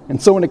anymore.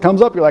 And so when it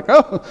comes up, you're like,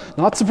 oh,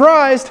 not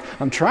surprised.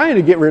 I'm trying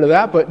to get rid of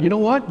that, but you know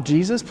what?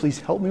 Jesus, please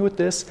help me with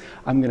this.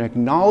 I'm going to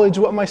acknowledge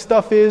what my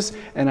stuff is,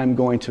 and I'm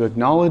going to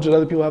acknowledge that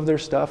other people have their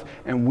stuff,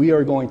 and we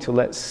are going to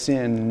let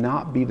sin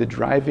not be the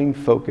driving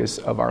focus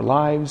of our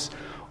lives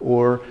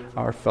or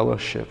our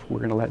fellowship. We're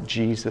going to let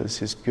Jesus,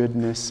 his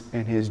goodness,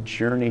 and his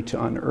journey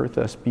to unearth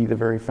us be the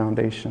very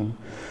foundation.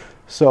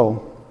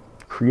 So,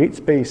 create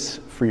space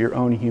for your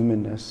own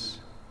humanness.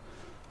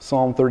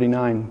 Psalm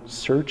 39,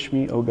 search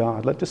me, O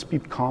God. Let this be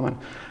common.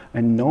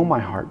 And know my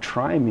heart.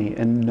 Try me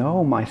and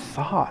know my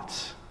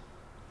thoughts.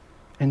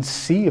 And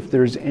see if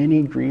there's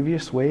any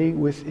grievous way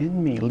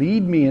within me.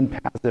 Lead me in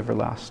paths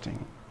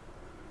everlasting.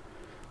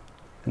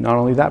 And not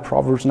only that,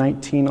 Proverbs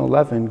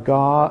 19:11,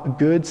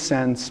 good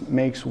sense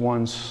makes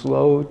one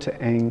slow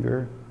to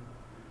anger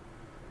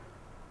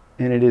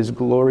and it is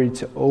glory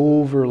to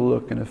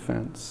overlook an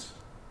offense.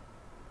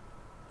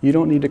 You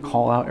don't need to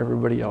call out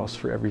everybody else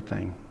for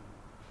everything.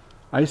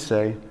 I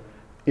say,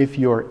 if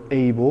you're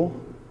able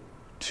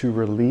to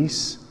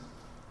release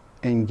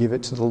and give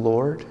it to the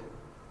Lord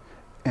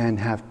and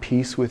have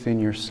peace within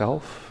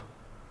yourself,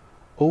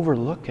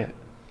 overlook it.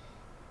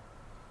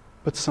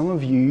 But some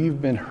of you,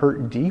 you've been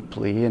hurt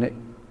deeply, and it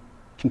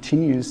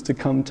continues to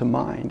come to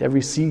mind.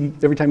 Every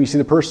time you see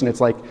the person, it's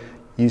like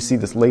you see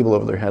this label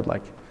over their head,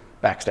 like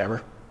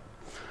backstabber.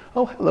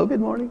 Oh, hello, good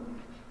morning.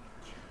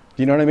 Do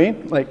you know what I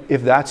mean? Like,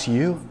 if that's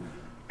you,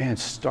 man,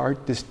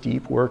 start this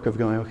deep work of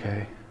going,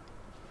 okay,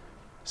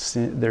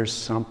 there's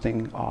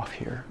something off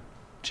here.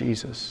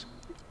 Jesus,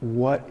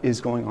 what is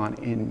going on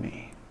in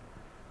me?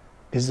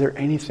 Is there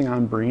anything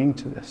I'm bringing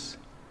to this?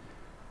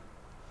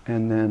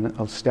 And then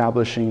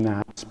establishing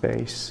that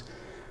space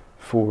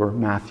for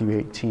Matthew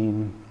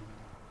 18.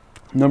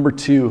 Number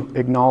 2,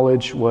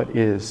 acknowledge what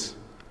is.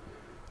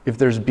 If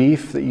there's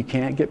beef that you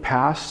can't get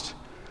past,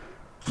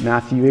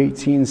 Matthew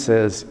 18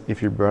 says, if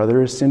your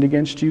brother has sinned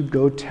against you,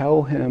 go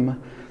tell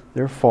him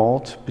their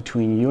fault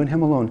between you and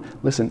him alone.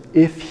 Listen,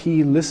 if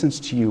he listens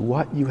to you,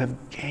 what? You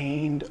have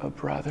gained a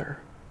brother.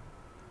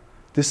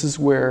 This is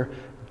where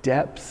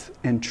depth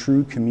and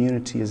true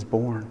community is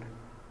born.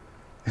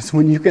 It's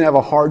when you can have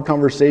a hard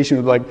conversation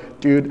with, like,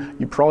 dude,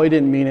 you probably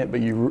didn't mean it,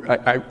 but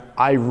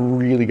I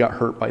really got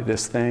hurt by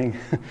this thing.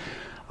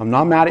 I'm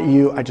not mad at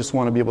you. I just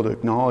want to be able to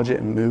acknowledge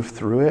it and move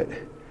through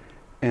it.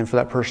 And for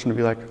that person to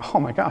be like, oh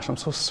my gosh, I'm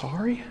so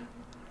sorry.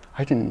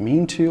 I didn't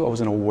mean to. I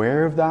wasn't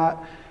aware of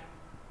that.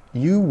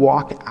 You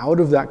walk out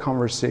of that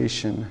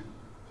conversation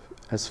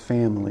as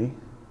family,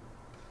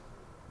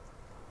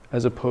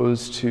 as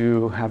opposed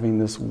to having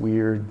this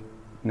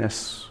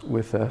weirdness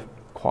with a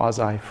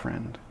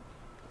quasi-friend.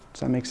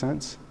 Does that make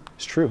sense?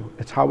 It's true.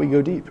 It's how we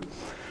go deep.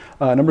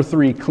 Number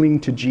 3,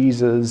 cling to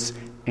Jesus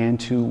and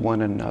to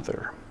one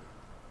another.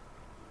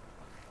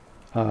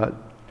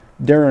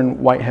 Darren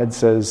Whitehead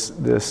says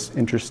this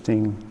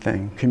interesting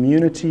thing.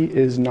 Community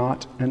is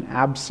not an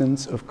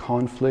absence of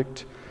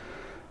conflict,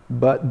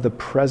 but the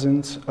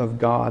presence of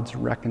God's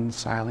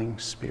reconciling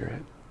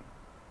Spirit.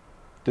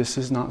 This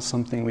is not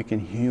something we can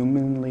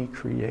humanly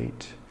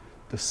create.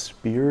 The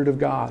Spirit of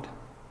God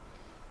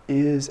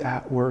is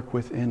at work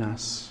within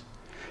us.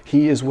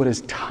 He is what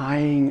is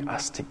tying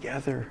us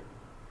together.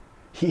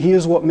 He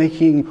is what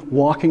making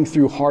walking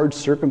through hard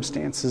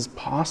circumstances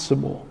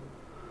possible.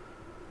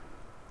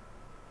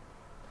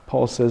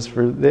 Paul says,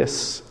 for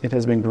this, it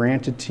has been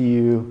granted to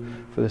you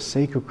for the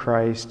sake of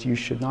Christ, you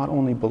should not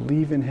only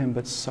believe in him,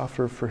 but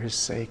suffer for his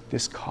sake.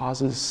 This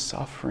causes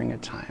suffering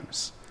at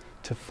times.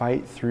 To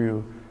fight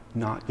through,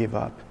 not give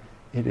up.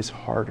 It is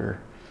harder.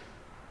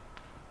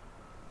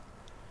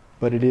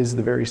 But it is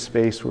the very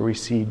space where we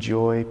see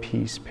joy,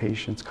 peace,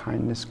 patience,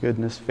 kindness,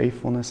 goodness,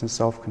 faithfulness, and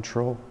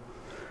self-control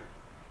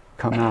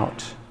come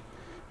out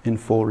in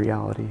full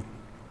reality.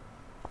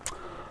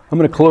 I'm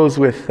going to close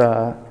with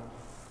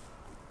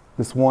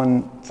this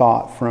one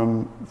thought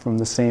from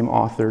the same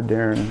author,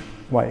 Darren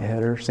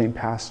Whitehead, or same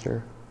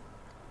pastor.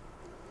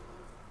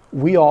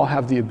 We all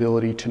have the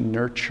ability to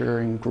nurture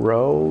and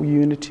grow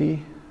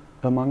unity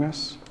among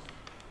us.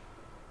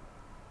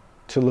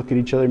 To look at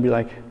each other and be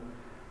like,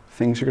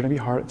 things are going to be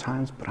hard at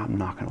times, but I'm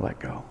not going to let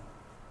go.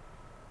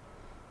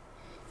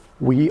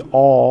 We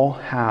all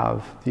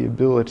have the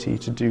ability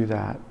to do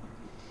that.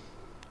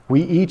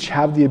 We each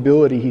have the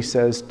ability, he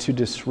says, to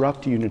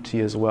disrupt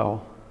unity as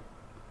well.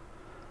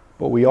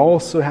 But we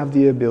also have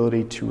the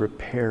ability to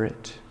repair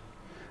it.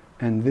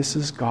 And this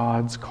is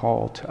God's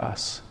call to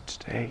us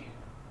today.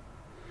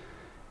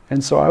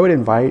 And so I would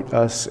invite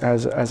us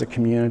as a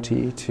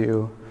community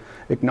to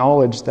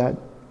acknowledge that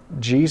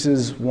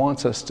Jesus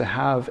wants us to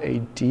have a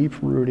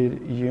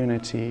deep-rooted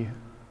unity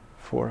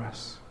for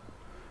us.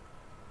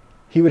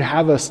 He would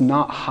have us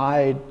not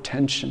hide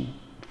tension.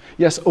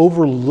 Yes,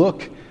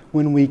 overlook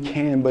when we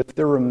can, but if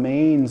there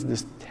remains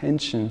this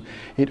tension,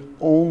 it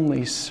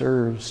only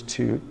serves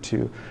to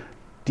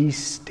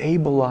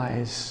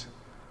destabilize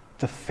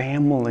the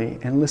family.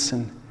 And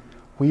listen,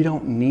 we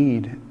don't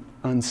need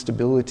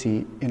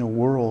instability in a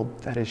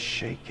world that is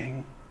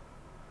shaking.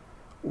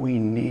 We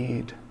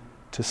need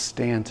to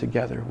stand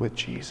together with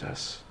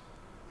Jesus.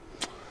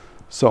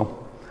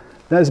 So,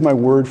 that is my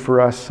word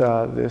for us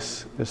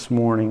this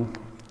morning.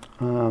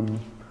 We're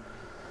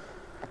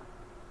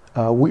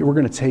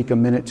going to take a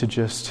minute to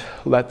just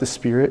let the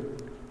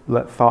Spirit,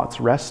 let thoughts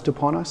rest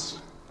upon us.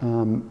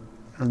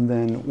 And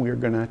then we're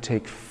going to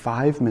take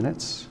 5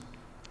 minutes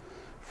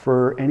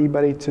for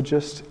anybody to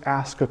just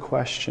ask a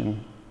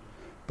question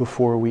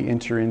before we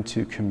enter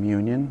into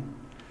communion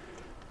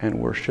and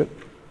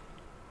worship.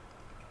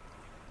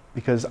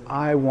 Because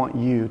I want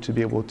you to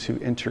be able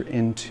to enter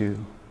into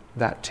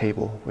that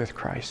table with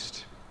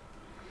Christ.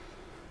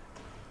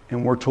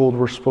 And we're told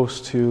we're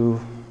supposed to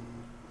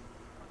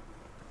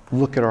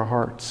look at our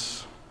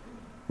hearts,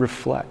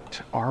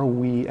 reflect. Are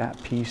we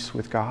at peace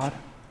with God?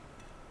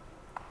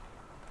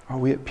 Are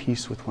we at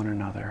peace with one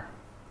another?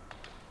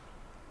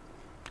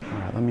 All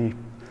right, let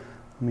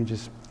Let me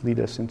just lead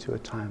us into a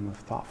time of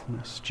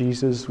thoughtfulness.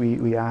 Jesus,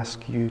 we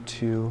ask you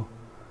to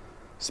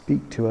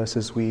speak to us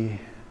as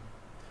we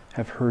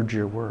have heard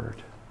your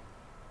word.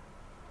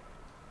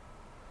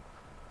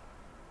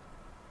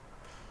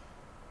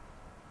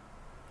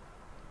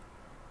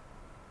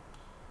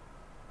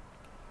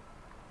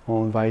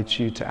 I'll invite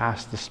you to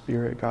ask the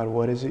Spirit, God,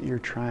 what is it you're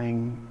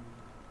trying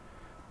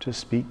to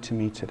speak to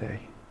me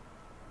today?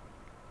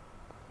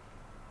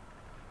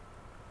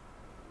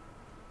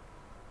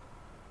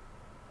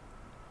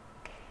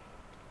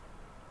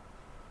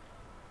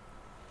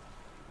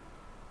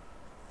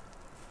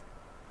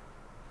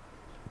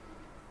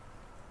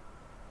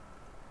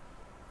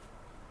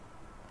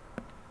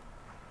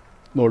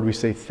 Lord, we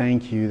say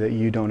thank you that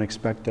you don't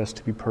expect us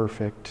to be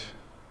perfect,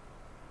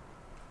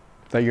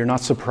 that you're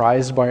not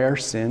surprised by our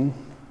sin,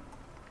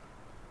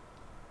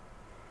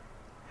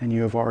 and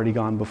you have already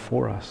gone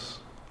before us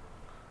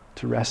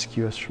to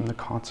rescue us from the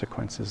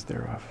consequences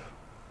thereof.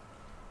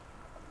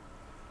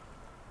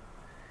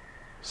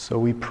 So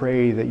we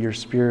pray that your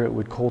Spirit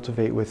would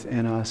cultivate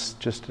within us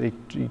just a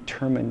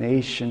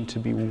determination to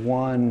be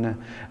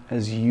one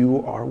as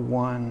you are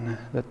one,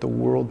 that the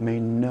world may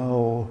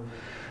know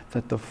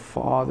that the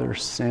Father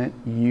sent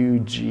you,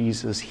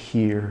 Jesus,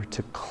 here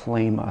to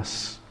claim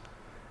us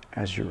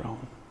as your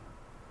own.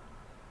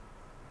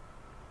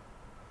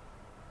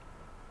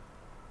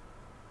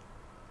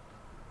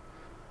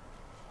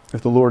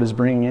 If the Lord is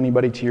bringing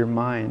anybody to your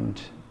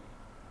mind,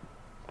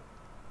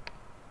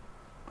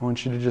 I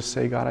want you to just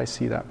say, God, I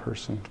see that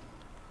person.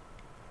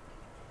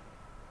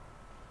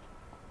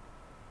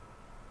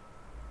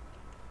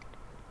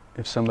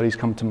 If somebody's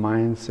come to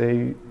mind,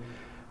 say,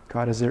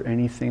 God, is there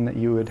anything that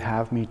you would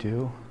have me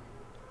do?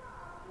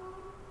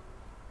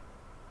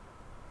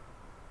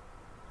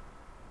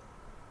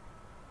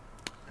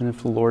 And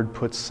if the Lord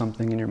puts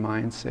something in your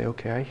mind, say,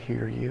 okay, I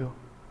hear you.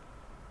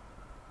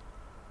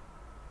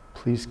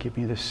 Please give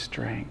me the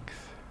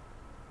strength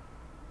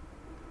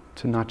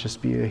to not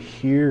just be a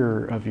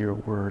hearer of your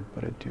word,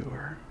 but a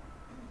doer.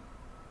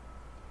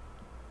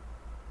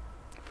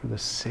 For the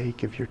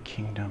sake of your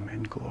kingdom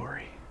and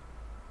glory.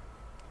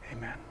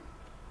 Amen.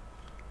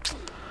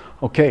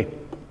 Okay.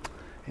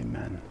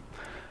 Amen.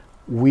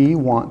 We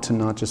want to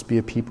not just be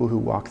a people who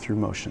walk through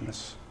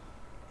motions.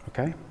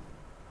 Okay?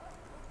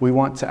 We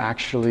want to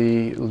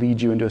actually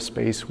lead you into a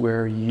space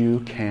where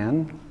you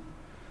can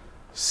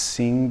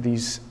sing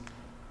these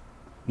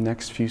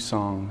next few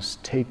songs.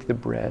 Take the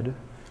bread,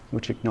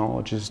 which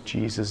acknowledges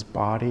Jesus'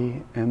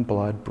 body and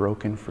blood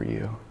broken for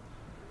you,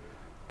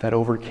 that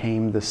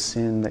overcame the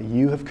sin that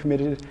you have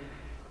committed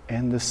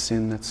and the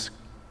sin that's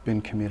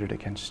been committed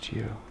against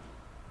you.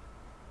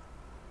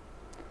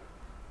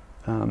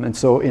 And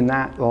so in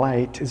that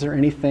light, is there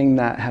anything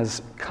that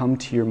has come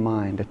to your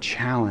mind, a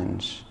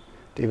challenge?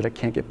 David, I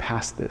can't get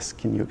past this.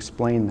 Can you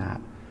explain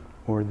that?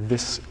 Or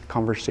this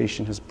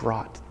conversation has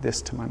brought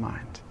this to my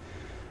mind.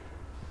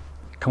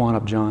 Come on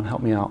up, John.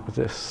 Help me out with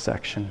this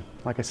section.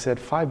 Like I said,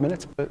 5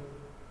 minutes, but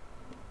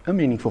a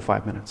meaningful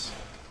 5 minutes.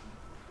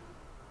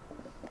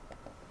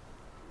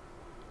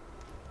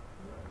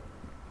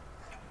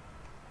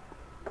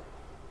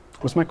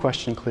 Was my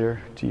question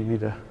clear? Do you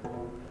need to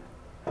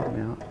help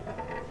me out?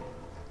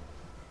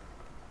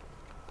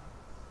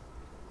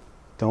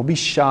 Don't be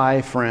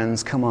shy,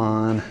 friends. Come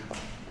on.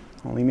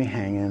 Don't leave me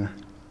hanging.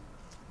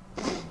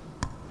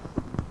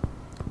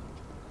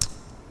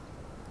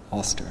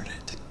 I'll start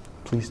it.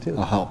 Please do.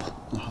 I'll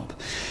help.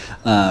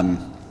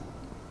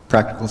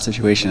 Practical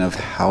situation of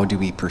how do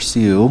we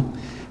pursue,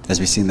 as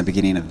we see in the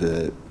beginning of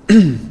the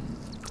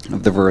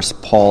of the verse,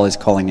 Paul is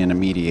calling in a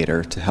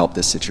mediator to help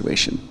this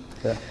situation.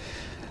 Yeah.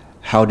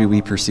 How do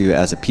we pursue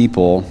as a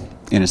people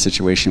in a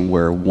situation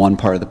where one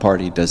part of the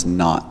party does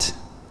not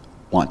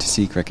want to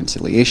seek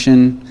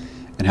reconciliation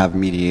and have a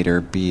mediator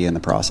be in the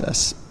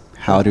process?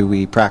 How do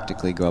we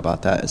practically go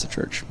about that as a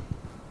church?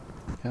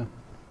 Yeah.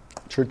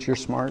 Church, you're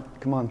smart.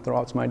 Come on, throw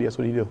out some ideas.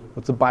 What do you do?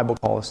 What's the Bible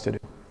call us to do?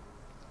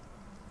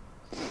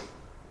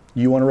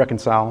 You want to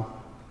reconcile.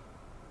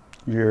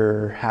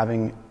 You're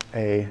having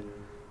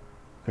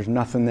there's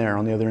nothing there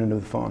on the other end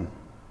of the phone.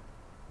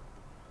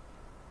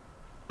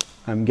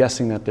 I'm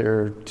guessing that there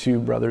are two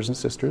brothers and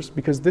sisters,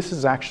 because this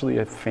is actually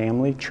a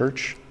family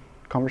church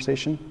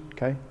conversation,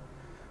 okay?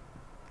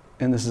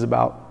 And this is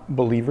about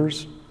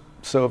believers.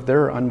 So if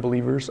there are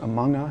unbelievers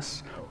among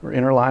us or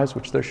in our lives,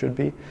 which there should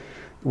be,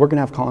 we're going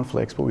to have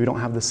conflicts, but we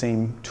don't have the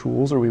same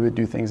tools, or we would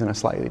do things in a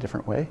slightly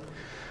different way.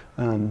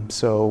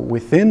 So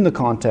within the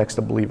context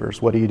of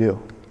believers, what do you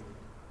do?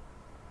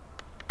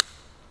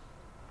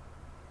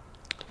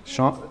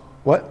 Sean,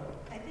 what?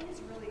 I think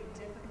it's really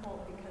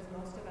difficult because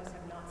most of us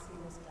have not seen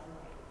this done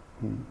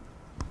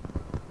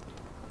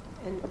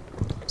right. And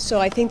so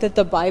I think that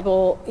the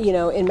Bible,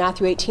 in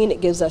Matthew 18, it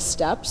gives us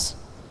steps.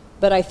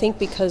 But I think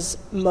because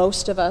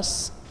most of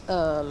us,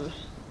 I've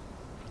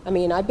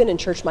been in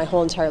church my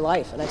whole entire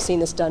life, and I've seen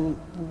this done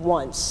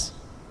once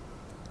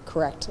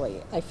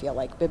correctly, I feel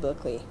like,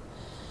 biblically.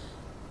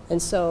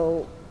 And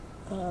so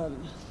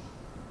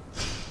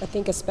I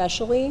think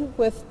especially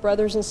with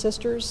brothers and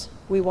sisters,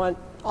 we want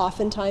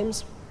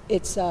oftentimes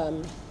it's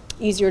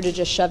easier to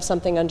just shove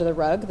something under the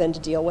rug than to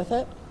deal with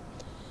it.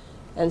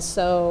 And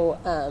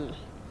so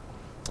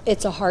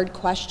it's a hard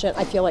question,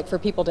 I feel like, for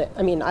people to,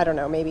 I don't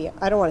know, maybe,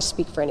 I don't want to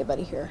speak for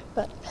anybody here,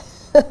 but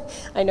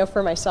I know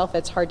for myself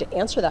it's hard to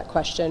answer that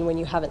question when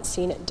you haven't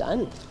seen it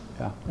done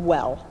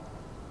well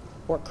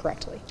or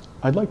correctly.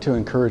 I'd like to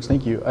encourage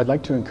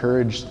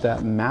that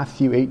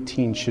Matthew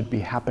 18 should be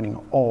happening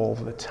all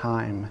the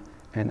time,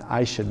 and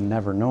I should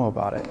never know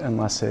about it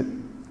unless it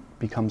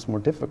becomes more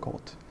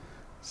difficult.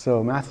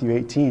 So Matthew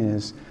 18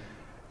 is,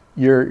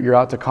 you're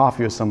out to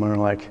coffee with someone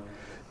and like,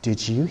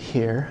 did you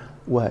hear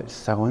what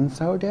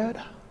so-and-so did?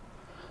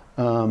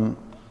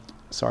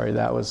 Sorry,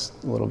 that was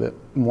a little bit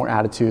more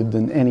attitude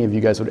than any of you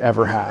guys would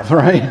ever have,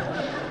 right?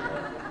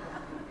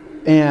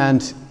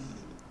 And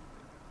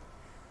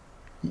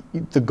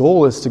the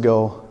goal is to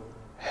go,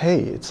 hey,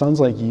 it sounds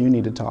like you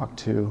need to talk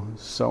to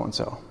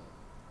so-and-so.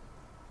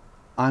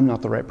 I'm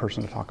not the right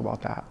person to talk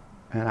about that.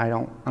 And I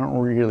don't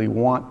really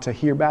want to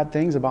hear bad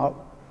things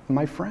about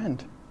my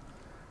friend.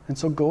 And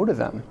so go to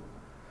them.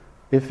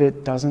 If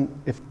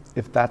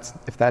that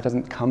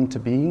doesn't come to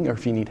being, or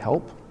if you need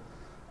help,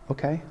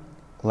 okay,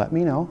 let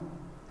me know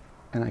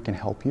and I can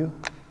help you.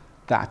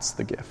 That's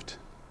the gift.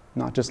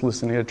 Not just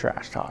listening to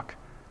trash talk,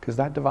 because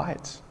that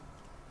divides.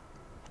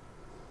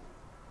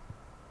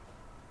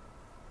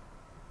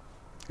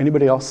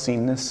 Anybody else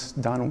seen this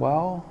done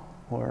well,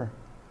 or?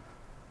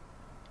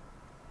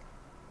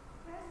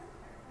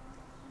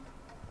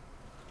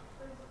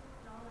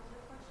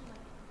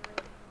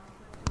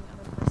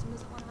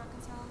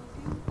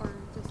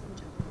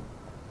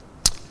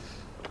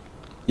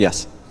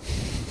 Yes.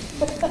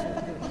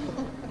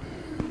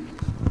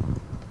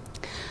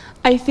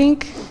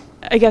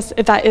 I guess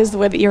if that is the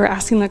way that you're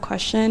asking the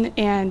question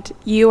and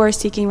you are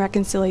seeking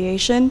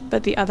reconciliation,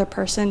 but the other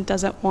person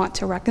doesn't want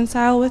to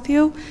reconcile with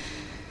you,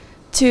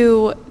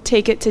 to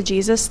take it to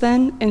Jesus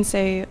then and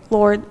say,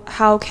 Lord,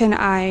 how can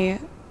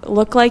I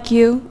look like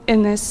you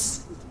in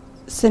this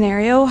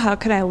scenario? How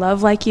can I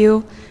love like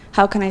you?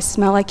 How can I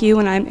smell like you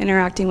when I'm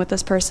interacting with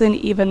this person,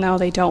 even though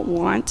they don't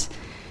want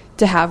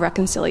to have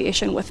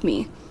reconciliation with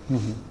me?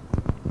 Mm-hmm.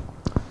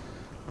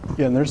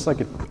 Yeah, and there's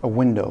like a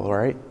window,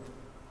 right?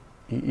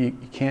 You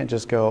can't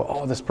just go,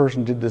 oh, this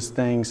person did this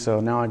thing, so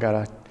now I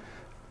gotta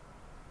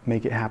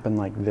make it happen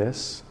like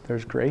this.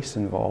 There's grace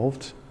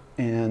involved,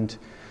 and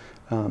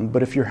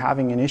but if you're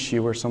having an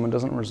issue where someone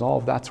doesn't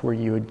resolve, that's where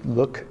you would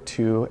look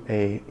to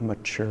a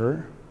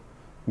mature,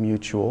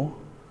 mutual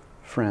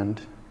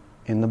friend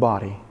in the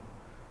body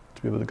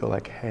to be able to go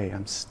like, hey,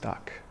 I'm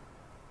stuck.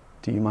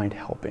 Do you mind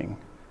helping?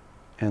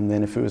 And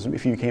then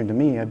if you came to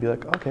me, I'd be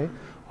like, okay,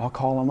 I'll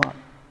call them up.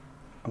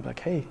 I'm like,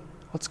 hey,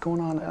 what's going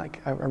on?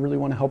 Like, I really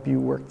want to help you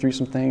work through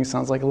some things.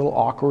 Sounds like a little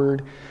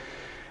awkward.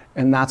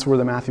 And that's where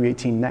the Matthew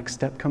 18 next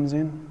step comes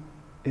in,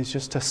 is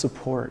just to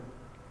support.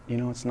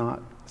 It's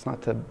not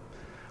to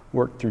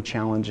work through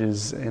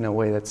challenges in a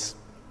way that's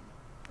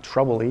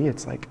troubly.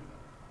 It's like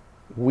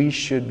we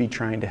should be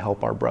trying to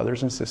help our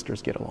brothers and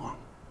sisters get along.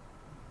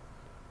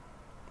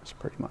 That's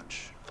pretty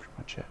much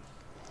it.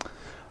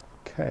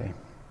 Okay.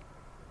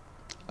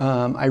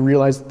 I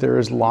realize that there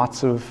is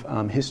lots of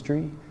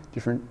history,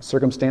 different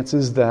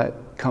circumstances that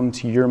come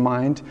to your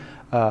mind.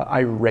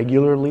 I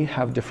regularly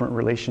have different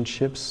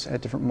relationships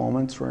at different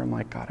moments where I'm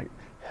like, God,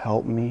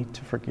 help me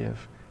to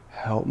forgive,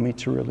 help me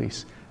to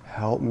release,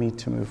 help me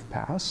to move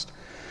past.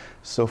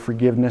 So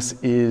forgiveness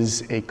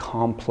is a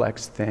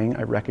complex thing.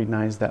 I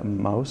recognize that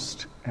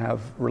most have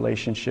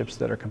relationships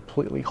that are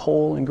completely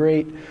whole and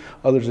great.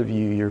 Others of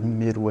you, you're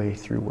midway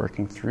through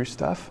working through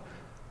stuff.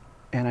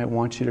 And I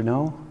want you to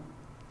know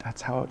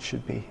that's how it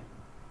should be,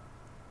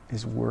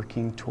 is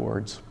working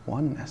towards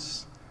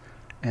oneness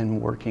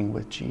and working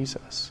with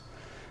Jesus.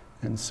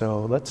 And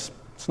so let's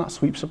not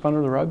sweep stuff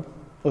under the rug.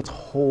 Let's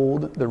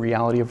hold the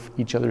reality of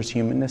each other's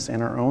humanness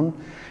and our own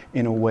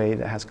in a way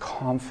that has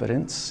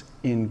confidence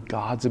in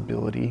God's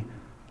ability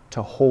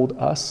to hold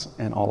us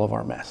and all of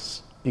our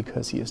mess,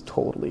 because he is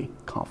totally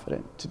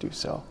confident to do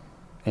so.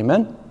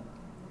 Amen?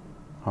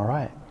 All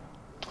right.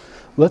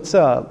 Let's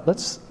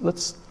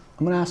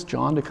I'm going to ask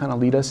John to kind of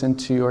lead us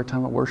into our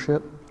time of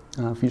worship.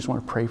 If you just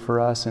want to pray for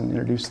us and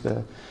introduce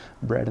the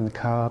bread and the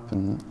cup,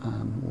 and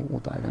we'll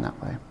dive in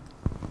that way.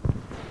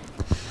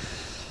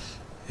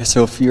 Yeah,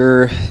 so if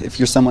you're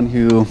someone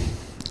who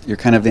you're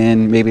kind of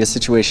in maybe a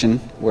situation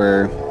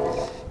where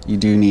you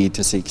do need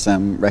to seek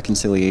some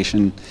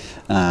reconciliation,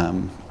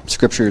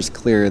 Scripture is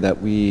clear that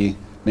we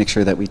make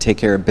sure that we take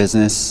care of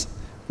business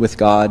with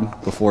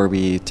God before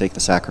we take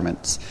the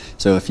sacraments.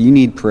 So if you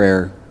need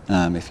prayer,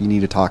 if you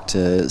need to talk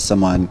to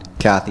someone,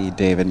 Kathy,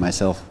 David,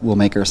 myself, we'll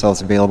make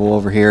ourselves available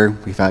over here.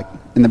 We've got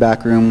in the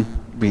back room.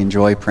 We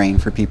enjoy praying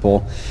for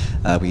people.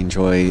 We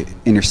enjoy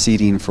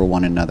interceding for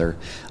one another.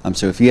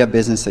 So if you have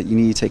business that you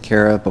need to take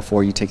care of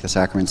before you take the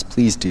sacraments,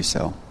 please do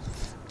so.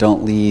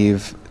 Don't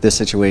leave this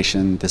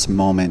situation, this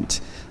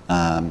moment,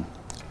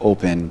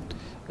 open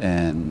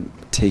and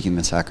taking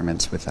the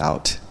sacraments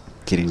without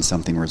getting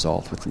something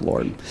resolved with the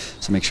Lord.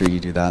 So make sure you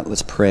do that.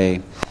 Let's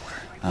pray.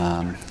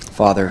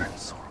 Father,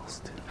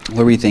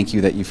 Lord, we thank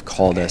you that you've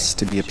called us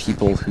to be a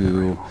people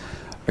who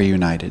are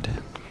united.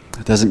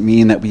 It doesn't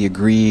mean that we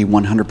agree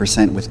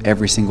 100% with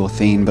every single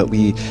thing, but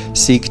we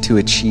seek to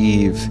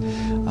achieve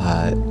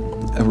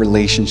a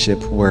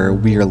relationship where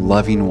we are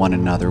loving one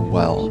another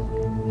well.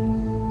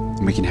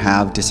 And we can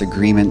have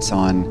disagreements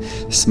on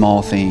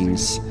small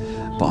things,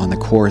 but on the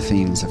core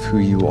things of who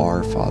you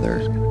are,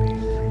 Father,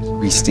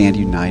 we stand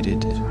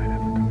united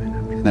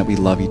and that we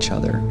love each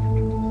other.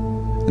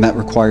 And that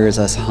requires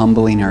us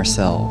humbling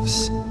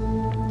ourselves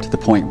to the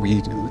point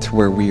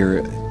where we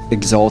are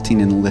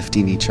exalting and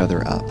lifting each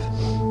other up.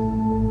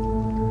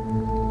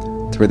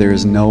 To where there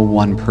is no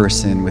one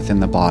person within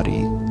the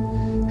body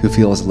who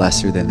feels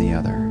lesser than the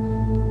other.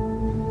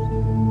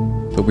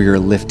 But we are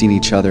lifting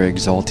each other,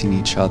 exalting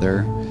each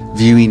other,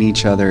 viewing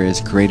each other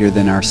as greater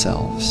than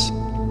ourselves.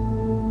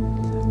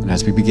 And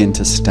as we begin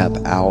to step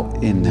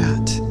out in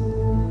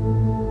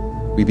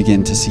that, we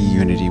begin to see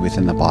unity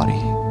within the body.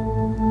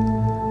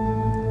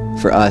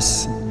 For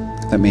us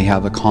that may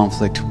have a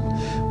conflict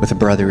with a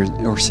brother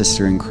or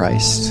sister in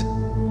Christ,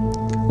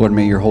 Lord,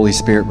 may your Holy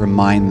Spirit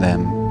remind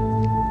them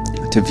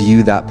to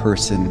view that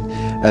person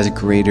as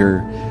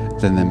greater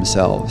than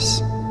themselves,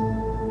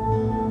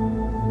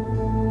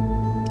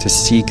 to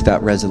seek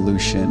that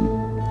resolution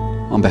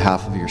on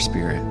behalf of your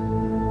Spirit,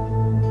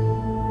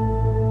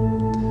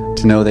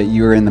 to know that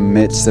you are in the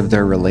midst of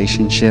their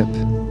relationship,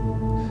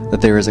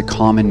 that there is a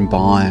common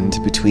bond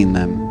between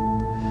them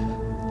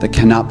that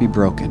cannot be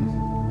broken.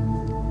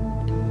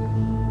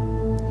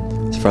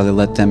 So, Father,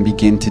 let them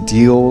begin to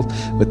deal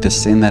with the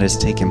sin that has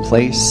taken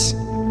place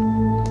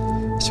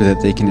so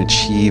that they can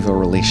achieve a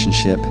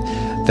relationship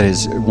that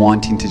is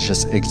wanting to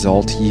just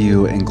exalt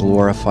you and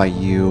glorify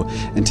you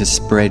and to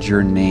spread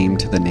your name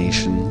to the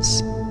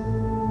nations,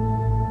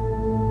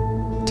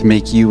 to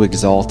make you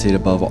exalted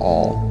above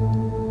all.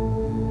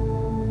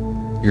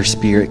 Your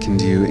Spirit can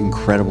do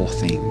incredible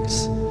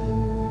things.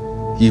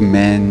 You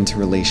mend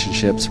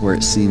relationships where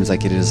it seems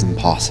like it is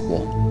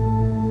impossible.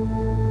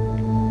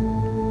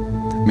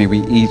 May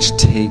we each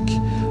take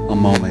a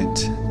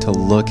moment to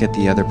look at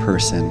the other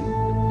person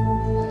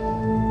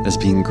as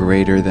being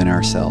greater than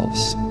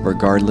ourselves,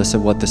 regardless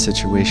of what the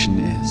situation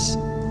is.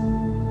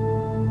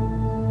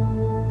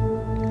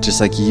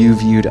 Just like you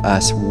viewed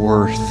us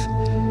worth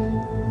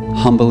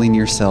humbling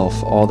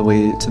yourself all the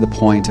way to the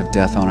point of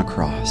death on a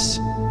cross,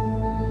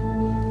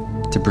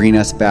 to bring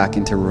us back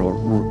into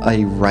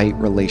a right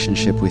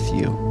relationship with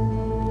you,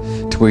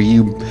 to where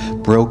you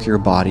broke your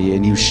body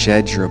and you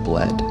shed your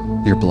blood.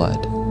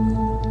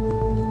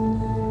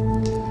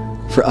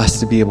 For us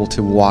to be able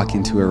to walk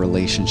into a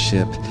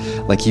relationship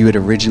like you had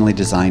originally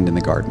designed in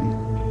the garden.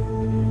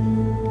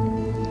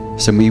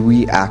 So may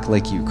we act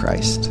like you,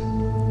 Christ.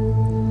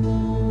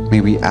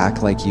 May we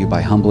act like you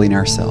by humbling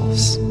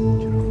ourselves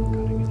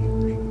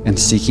and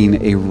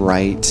seeking a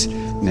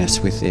rightness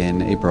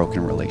within a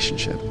broken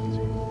relationship.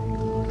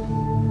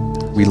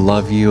 We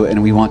love you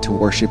and we want to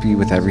worship you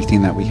with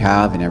everything that we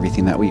have and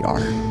everything that we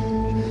are.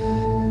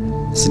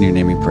 It's in your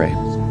name we pray.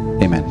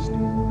 Amen.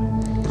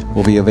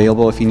 We'll be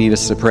available if you need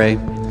us to pray.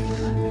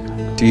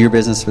 Do your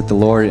business with the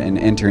Lord and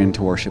enter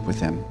into worship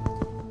with him.